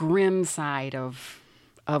the grim side of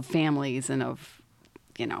families and of,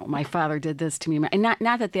 my father did this to me. And not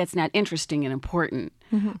that that's not interesting and important,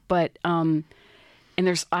 but, and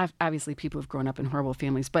there's obviously people who've grown up in horrible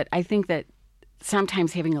families, but I think that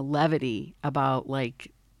sometimes having a levity about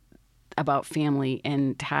family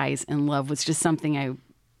and ties and love was just something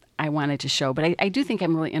I wanted to show. But I do think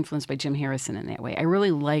I'm really influenced by Jim Harrison in that way. I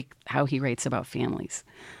really like how he writes about families.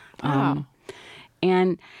 Wow.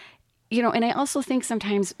 And I also think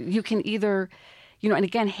sometimes you can either, and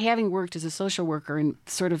again, having worked as a social worker and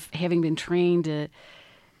sort of having been trained to,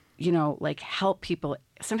 help people,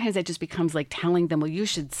 sometimes that just becomes like telling them, well, you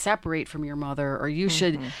should separate from your mother, or you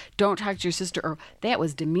should don't talk to your sister, or that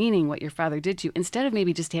was demeaning what your father did to you, instead of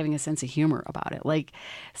maybe just having a sense of humor about it. Like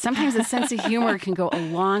sometimes a sense of humor can go a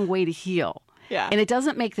long way to heal. Yeah. And it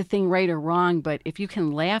doesn't make the thing right or wrong, but if you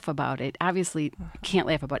can laugh about it, obviously you can't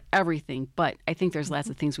laugh about everything, but I think there's lots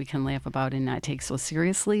of things we can laugh about and not take so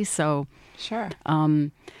seriously. So, sure.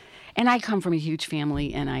 And I come from a huge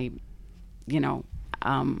family, and I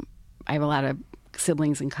have a lot of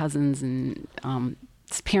siblings and cousins and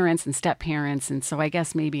parents and step parents, and so I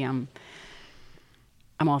guess maybe I'm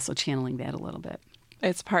also channeling that a little bit.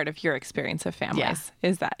 It's part of your experience of families. Yeah.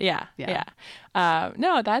 Is that? Yeah. Yeah.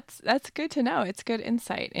 No, that's good to know. It's good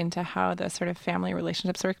insight into how the sort of family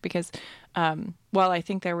relationships work because, while I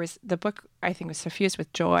think the book was suffused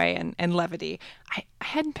with joy and levity, I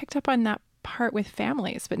hadn't picked up on that part with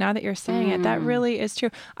families, but now that you're saying it, that really is true.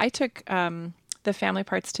 I took, the family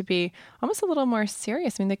parts to be almost a little more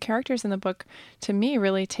serious. I mean, the characters in the book, to me,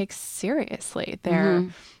 really take seriously their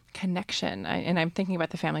connection. And I'm thinking about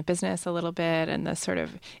the family business a little bit and the sort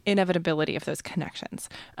of inevitability of those connections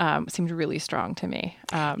seemed really strong to me.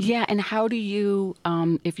 Yeah, and how do you,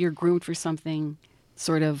 if you're groomed for something,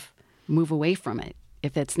 sort of move away from it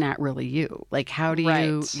if it's not really you? Like, how do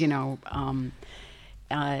you,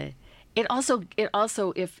 It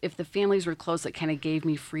also, if the families were close, it kind of gave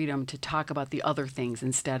me freedom to talk about the other things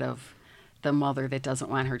instead of the mother that doesn't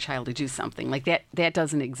want her child to do something. Like that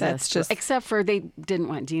doesn't exist. Except for they didn't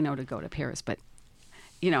want Dino to go to Paris, but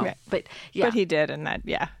Right. but yeah. But he did, and that,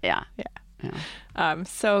 yeah.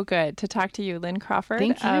 So good to talk to you, Lynn Crawford,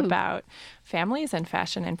 Thank you. about families and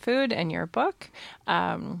fashion and food and your book,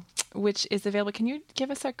 which is available. Can you give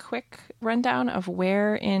us a quick rundown of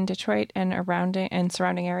where in Detroit and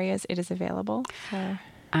surrounding areas it is available?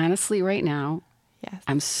 Honestly, right now, Yes.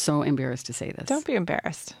 I'm so embarrassed to say this. Don't be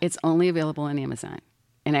embarrassed. It's only available on Amazon,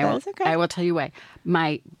 and That's okay. I will tell you why.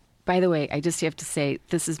 By the way, I just have to say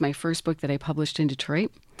this is my first book that I published in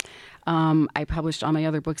Detroit. I published all my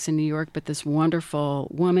other books in New York, but this wonderful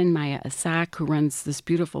woman, Maya Asak, who runs this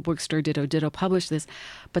beautiful bookstore, Ditto, published this,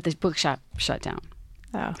 but the bookshop shut down.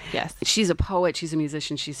 Oh, yes. She's a poet, she's a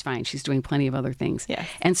musician, she's fine. She's doing plenty of other things. Yes.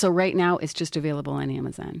 And so right now it's just available on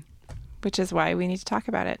Amazon. Which is why we need to talk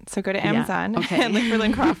about it. So go to Amazon Okay. and look for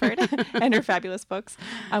Lynn Crawford and her fabulous books.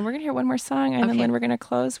 We're going to hear one more song, and then, Lynn, we're going to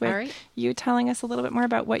close with All right. you telling us a little bit more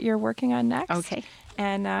about what you're working on next. Okay.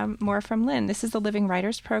 And more from Lynn. This is the Living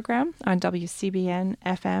Writers Program on WCBN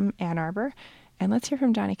FM Ann Arbor. And let's hear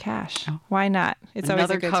from Johnny Cash. Oh. Why not? It's always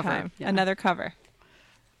Another a good cover. time. Yeah. Another cover.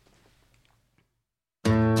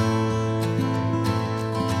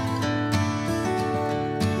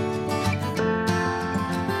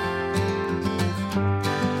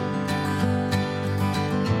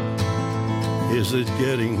 Is it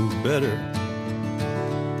getting better?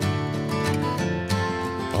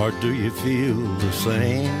 Or do you feel the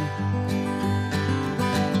same?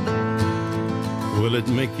 Will it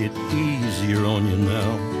make it easier on you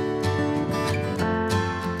now?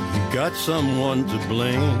 You got someone to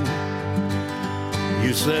blame.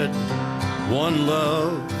 You said one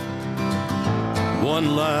love,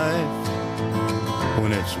 one life,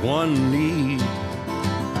 when it's one need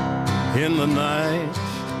in the night.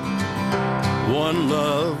 One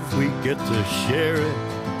love, we get to share it.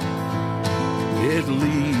 It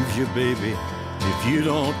leaves you, baby, if you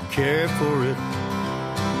don't care for it.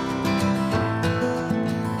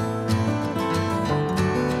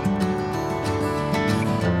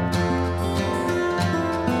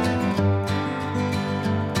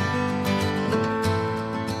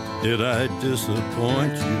 Did I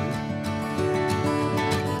disappoint you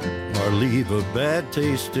or leave a bad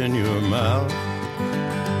taste in your mouth?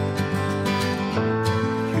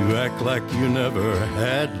 You act like you never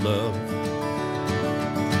had love,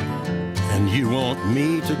 and you want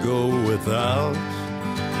me to go without.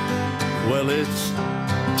 Well, it's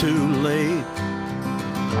too late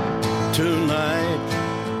tonight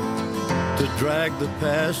to drag the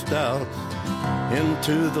past out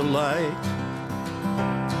into the light.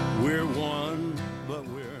 We're one, but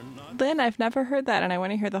we're not. Lynn, I've never heard that, and I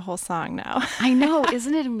want to hear the whole song now. I know,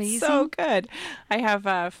 isn't it amazing? So good. I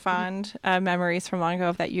have fond memories from long ago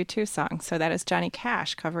of that U2 song. So that is Johnny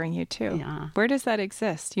Cash covering U2. Yeah. Where does that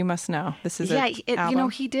exist? You must know. This is yeah,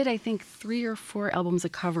 album. he did, I think, 3 or 4 albums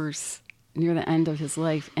of covers near the end of his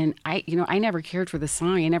life, and I never cared for the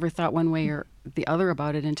song. I never thought one way or the other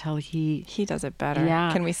about it until he does it better.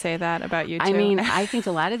 Yeah. Can we say that about you too? I mean, I think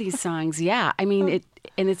a lot of these songs, yeah. I mean,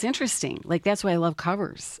 it's interesting. Like, that's why I love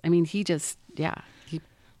covers. I mean, he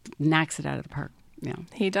knocks it out of the park. Yeah,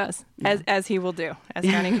 he does, as he will do, as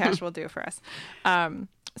Johnny Cash will do for us.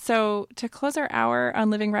 So to close our hour on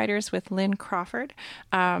Living Writers with Lynn Crawford,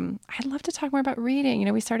 I'd love to talk more about reading.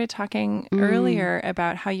 We started talking earlier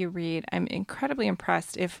about how you read. I'm incredibly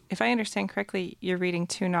impressed. If I understand correctly, you're reading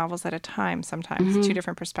 2 novels at a time sometimes, 2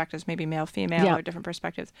 different perspectives, maybe male, female, or different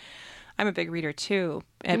perspectives. I'm a big reader too,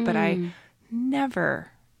 but I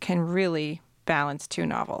never can really balance 2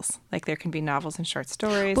 novels. Like, there can be novels and short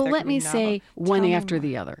stories. Well, there let can be me say one after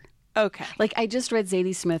the other. Okay. Like, I just read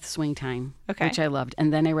Zadie Smith's Swing Time, Okay. which I loved.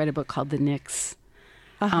 And then I read a book called The Knicks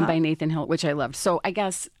by Nathan Hill, which I loved. So I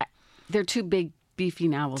guess they're 2 big beefy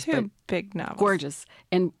novels, Two but big novels. gorgeous.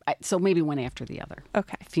 And so maybe one after the other.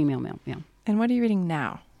 Okay. Female, male, yeah. And what are you reading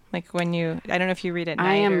now? Like when I don't know if you read at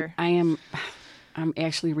night I'm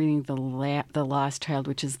actually reading The Lost Child,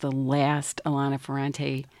 which is the last Elena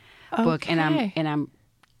Ferrante book, and I'm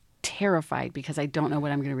terrified because I don't know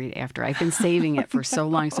what I'm going to read after. I've been saving it for so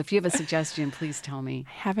long. So if you have a suggestion, please tell me.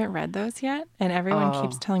 I haven't read those yet, and everyone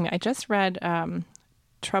keeps telling me. I just read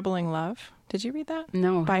Troubling Love. Did you read that?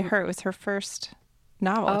 No. By her. It was her first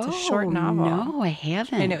novel. It's a short novel. No, I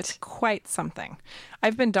haven't. I know, it's quite something.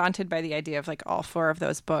 I've been daunted by the idea of like all 4 of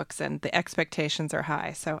those books, and the expectations are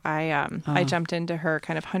high. So I jumped into her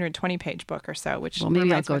kind of 120-page book or so, which maybe I'll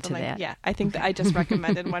reminds me go of to that. Yeah, I think that I just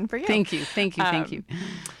recommended one for you. Thank you.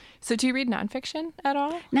 So do you read nonfiction at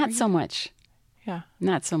all? Not so much. Yeah.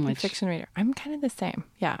 Not so much. Fiction reader. I'm kind of the same.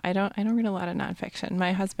 Yeah, I don't read a lot of nonfiction.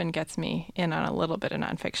 My husband gets me in on a little bit of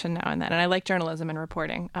nonfiction now and then, and I like journalism and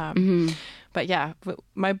reporting. But yeah,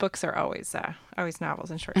 my books are always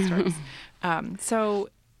novels and short stories. So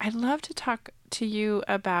I'd love to talk to you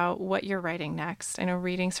about what you're writing next. I know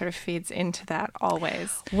reading sort of feeds into that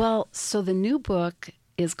always. Well, so the new book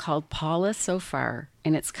is called Paula So Far,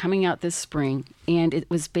 and it's coming out this spring. And it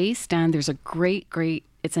was based on, there's a great,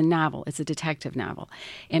 it's a novel. It's a detective novel.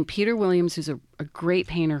 And Peter Williams, who's a great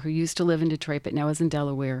painter who used to live in Detroit but now is in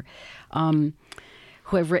Delaware, who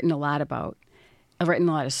I've written a lot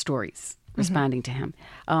of stories responding to him.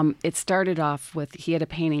 It started off with, he had a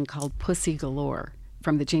painting called Pussy Galore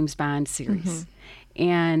from the James Bond series.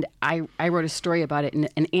 And I wrote a story about it, and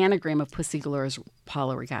an anagram of Pussy Galore is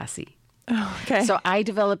Paula Ragazzi. Oh, okay. So I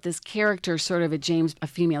developed this character, sort of a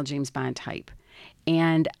female James Bond type.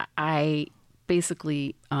 And I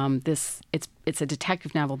basically, it's a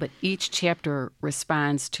detective novel, but each chapter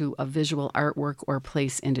responds to a visual artwork or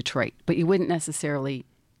place in Detroit. But you wouldn't necessarily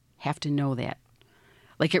have to know that.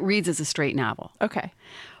 Like, it reads as a straight novel. Okay.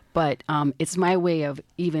 But it's my way of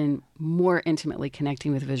even more intimately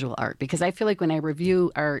connecting with visual art, because I feel like when I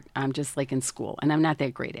review art, I'm just like in school, and I'm not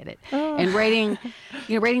that great at it. And writing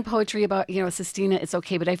poetry about, Sistina, it's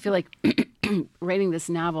okay, but I feel like writing this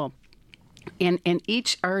novel, and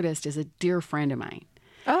each artist is a dear friend of mine.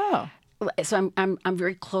 Oh. So I'm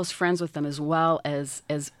very close friends with them, as well as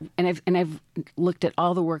and I've looked at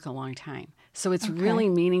all the work a long time. So it's really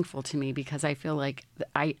meaningful to me, because I feel like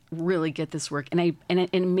I really get this work,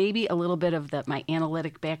 and maybe a little bit of my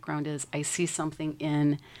analytic background is I see something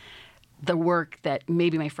in the work that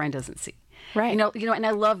maybe my friend doesn't see. Right. And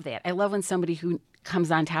I love that. I love when somebody who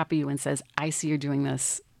comes on top of you and says, "I see you're doing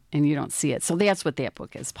this," and you don't see it. So that's what that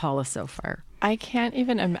book is, Paula So Far. I can't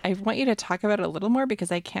even, I want you to talk about it a little more,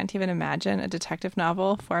 because I can't even imagine a detective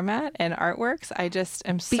novel format and artworks. I just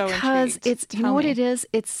am so intrigued. Because it is?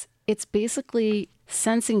 It's basically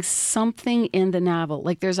sensing something in the novel.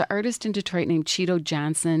 Like, there's an artist in Detroit named Cheeto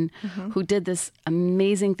Johnson who did this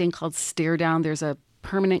amazing thing called Stare Down. There's a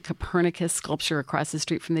permanent Copernicus sculpture across the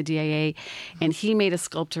street from the DIA, and he made a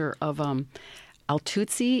sculpture of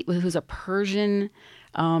Al-Tutsi, who's a Persian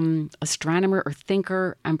astronomer or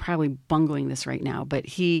thinker. I'm probably bungling this right now, but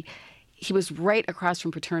he was right across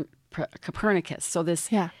from Copernicus. So this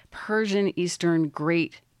Persian Eastern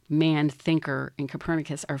great man thinker and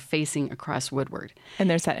Copernicus are facing across Woodward. And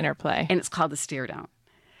there's that interplay. And it's called the Stare Down.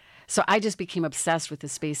 So I just became obsessed with the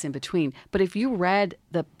space in between. But if you read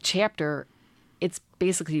the chapter, it's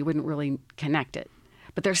basically, you wouldn't really connect it.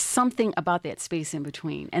 But there's something about that space in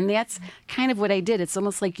between. And that's kind of what I did. It's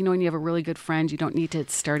almost like, when you have a really good friend, you don't need to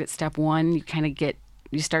start at step 1.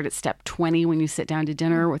 You start at step 20 when you sit down to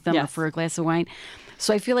dinner with them or for a glass of wine.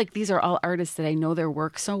 So I feel like these are all artists that I know their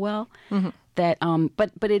work so well that,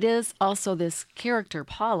 but it is also this character,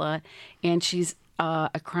 Paula, and she's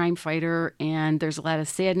a crime fighter, and there's a lot of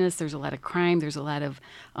sadness, there's a lot of crime, there's a lot of,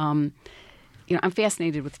 I'm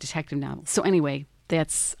fascinated with detective novels. So anyway,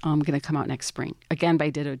 that's going to come out next spring, again by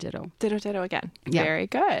Ditto Ditto. Ditto Ditto again. Yeah. Very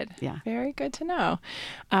good. Yeah. Very good to know.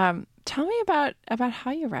 Tell me about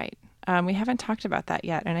how you write. We haven't talked about that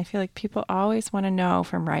yet, and I feel like people always want to know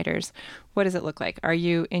from writers, what does it look like? Are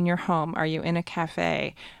you in your home? Are you in a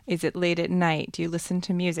cafe? Is it late at night? Do you listen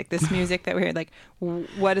to music? This music that we heard, like,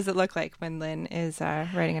 what does it look like when Lynn is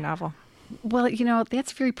writing a novel? Well,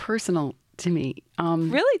 that's very personal to me.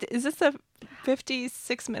 Really? Is this the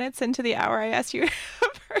 56 minutes into the hour I asked you a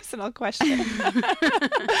personal question?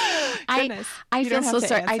 Goodness. I feel so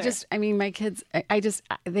sorry. Answer. My kids,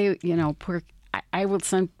 they, poor, I would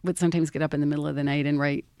sometimes get up in the middle of the night and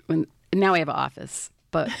write now I have an office,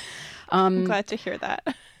 but I'm glad to hear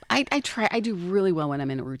that. I try. I do really well when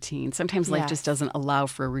I'm in a routine. Sometimes life just doesn't allow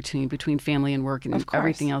for a routine between family and work and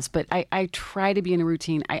everything else. But I try to be in a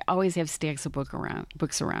routine. I always have stacks of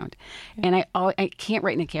books around. And I can't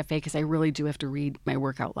write in a cafe because I really do have to read my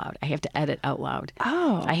work out loud. I have to edit out loud.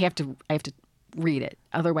 Oh. I have to read it.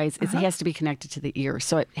 Otherwise, it has to be connected to the ear.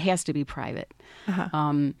 So it has to be private.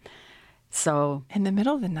 So in the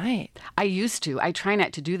middle of the night. I used to. I try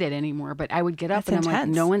not to do that anymore, but I would get up and I'm like,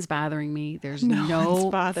 no one's bothering me. There's no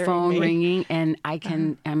phone ringing, and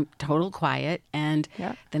I'm total quiet, and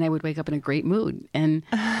then I would wake up in a great mood.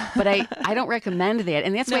 But I don't recommend that,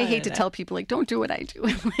 and that's why I hate to tell people, like, don't do what I do.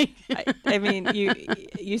 I mean,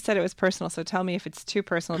 you said it was personal, so tell me if it's too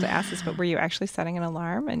personal to ask this, but were you actually setting an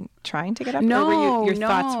alarm and trying to get up? No, or were your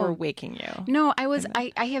thoughts were waking you? No, I was.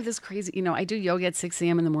 I have this crazy. I do yoga at 6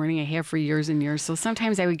 a.m. in the morning. I have for years and years. So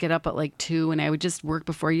sometimes I would get up at like 2 and I would just work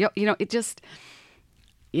before it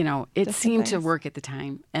seemed to work at the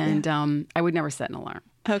time. And I would never set an alarm.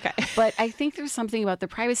 Okay. But I think there's something about the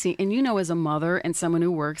privacy. And as a mother and someone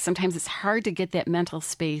who works, sometimes it's hard to get that mental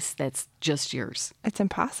space that's just yours. It's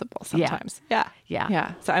impossible sometimes.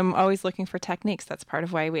 Yeah. So I'm always looking for techniques. That's part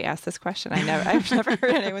of why we ask this question. I've never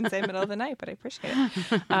heard anyone say middle of the night, but I appreciate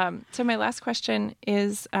it. So my last question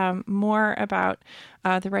is more about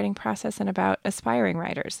the writing process and about aspiring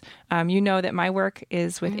writers. You know that my work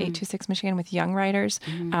is with 826 Michigan with young writers,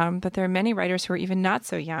 but there are many writers who are even not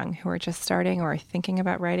so young, who are just starting or thinking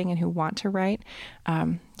about writing and who want to write.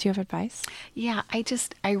 Do you have advice? Yeah,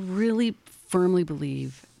 I really firmly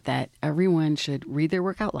believe that everyone should read their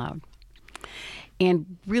work out loud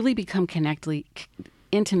and really become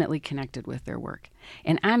intimately connected with their work.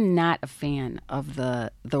 And I'm not a fan of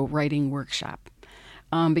the writing workshop.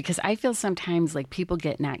 Because I feel sometimes like people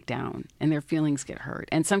get knocked down and their feelings get hurt.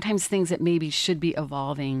 And sometimes things that maybe should be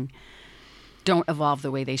evolving don't evolve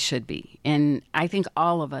the way they should be. And I think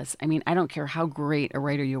all of us, I don't care how great a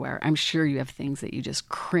writer you are, I'm sure you have things that you just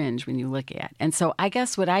cringe when you look at. And so I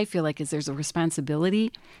guess what I feel like is there's a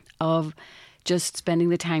responsibility of just spending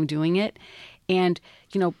the time doing it and,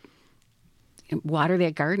 water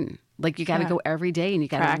that garden. Like, you got to go every day and you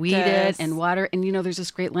got to weed it and water. And, there's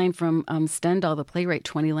this great line from Stendhal, the playwright,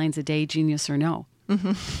 20 lines a day, genius or no.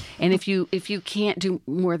 Mm-hmm. And if you can't do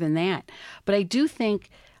more than that. But I do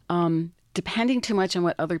think depending too much on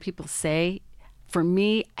what other people say, for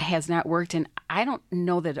me, has not worked. And I don't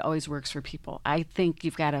know that it always works for people. I think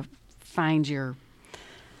you've got to find your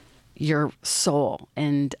soul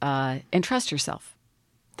and trust yourself.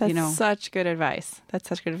 That's such good advice.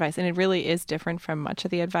 And it really is different from much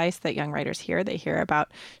of the advice that young writers hear. They hear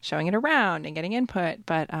about showing it around and getting input,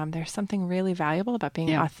 but there's something really valuable about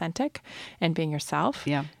being authentic and being yourself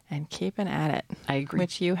and keeping at it. I agree.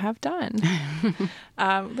 Which you have done.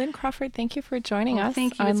 Lynn Crawford, thank you for joining us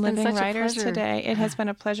on Living Writers today. It has been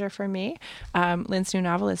a pleasure for me. Lynn's new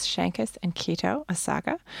novel is Shankus and Keto, a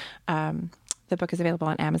saga. The book is available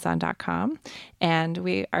on Amazon.com. And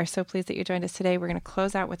we are so pleased that you joined us today. We're going to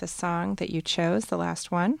close out with a song that you chose, the last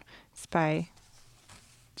one. It's by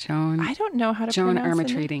Joan. I don't know how to Joan pronounce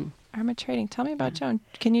it. Armatrading. Armatrading. Tell me about Joan.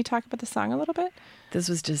 Can you talk about the song a little bit? This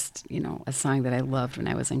was just, a song that I loved when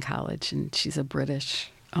I was in college. And she's a British,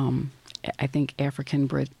 I think African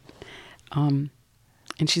Brit. And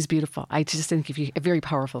she's beautiful. I just think a very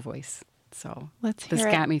powerful voice. So let's hear this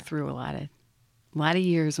got me through a lot of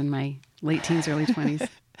years in my late teens, early 20s.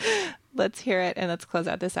 Let's hear it, and let's close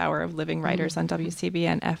out this hour of Living Writers on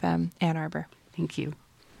WCBN FM Ann Arbor. Thank you.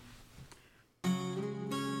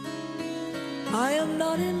 I am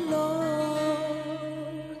not in love,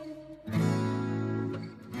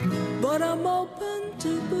 but I'm open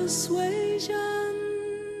to persuasion.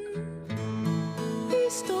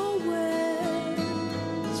 East or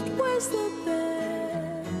west, where's the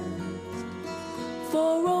best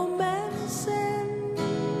for romancing?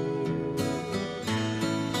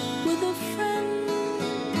 With a friend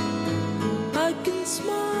I can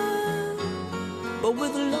smile, but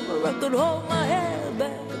with a lover I could hold my hair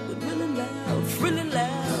back. Really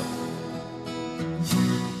loud.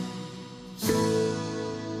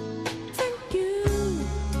 Thank you.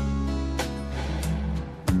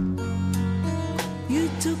 You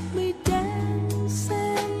took me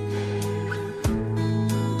dancing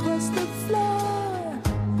across the floor,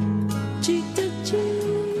 cheek to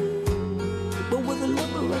cheek. But with a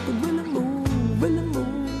lover I could really move, really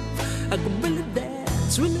move. I could really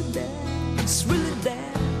dance, really dance, really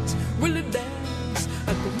dance, really dance.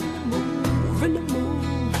 I could really move. Really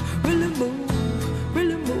move, really move,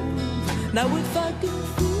 really move. Now if I can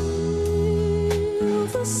feel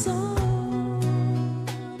the sun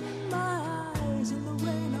in my eyes and the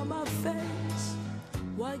rain on my face,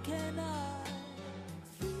 why can't I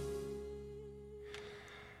feel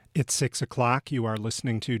It's 6 o'clock. You are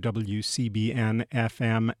listening to WCBN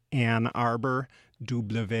FM Ann Arbor,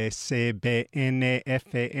 WCBN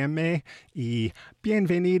FM, y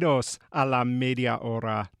bienvenidos a la media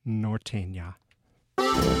hora norteña.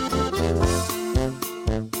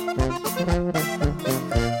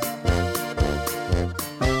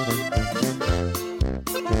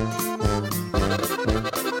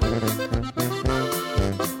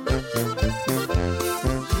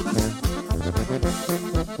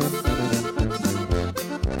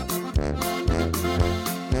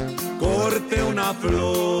 Corté una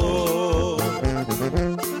flor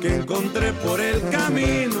que encontré por el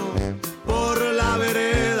camino, por la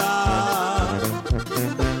vereda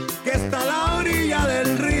que está a la orilla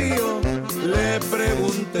del río. Le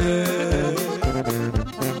pregunté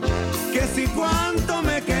que si cuánto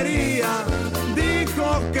me quería,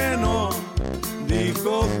 dijo que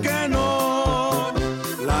no,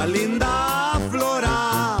 la linda flor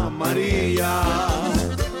amarilla.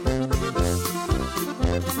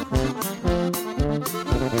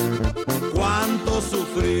 Cuánto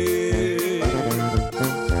sufrí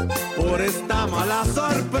por esta mala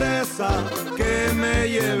sorpresa que me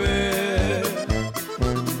llevé.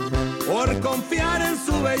 Por confiar en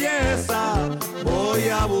su belleza voy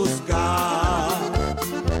a buscar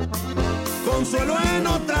consuelo en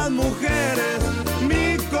otras mujeres.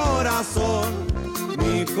 Mi corazón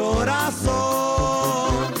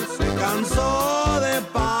se cansó de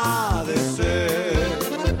padecer.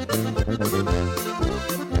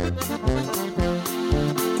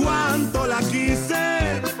 Cuánto la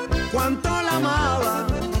quise, cuánto la amaba,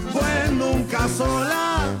 pues nunca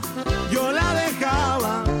sola yo la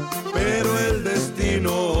dejaba, pero el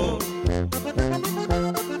destino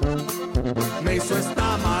me hizo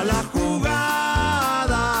esta mala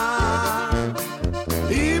jugada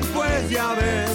y pues ya ves.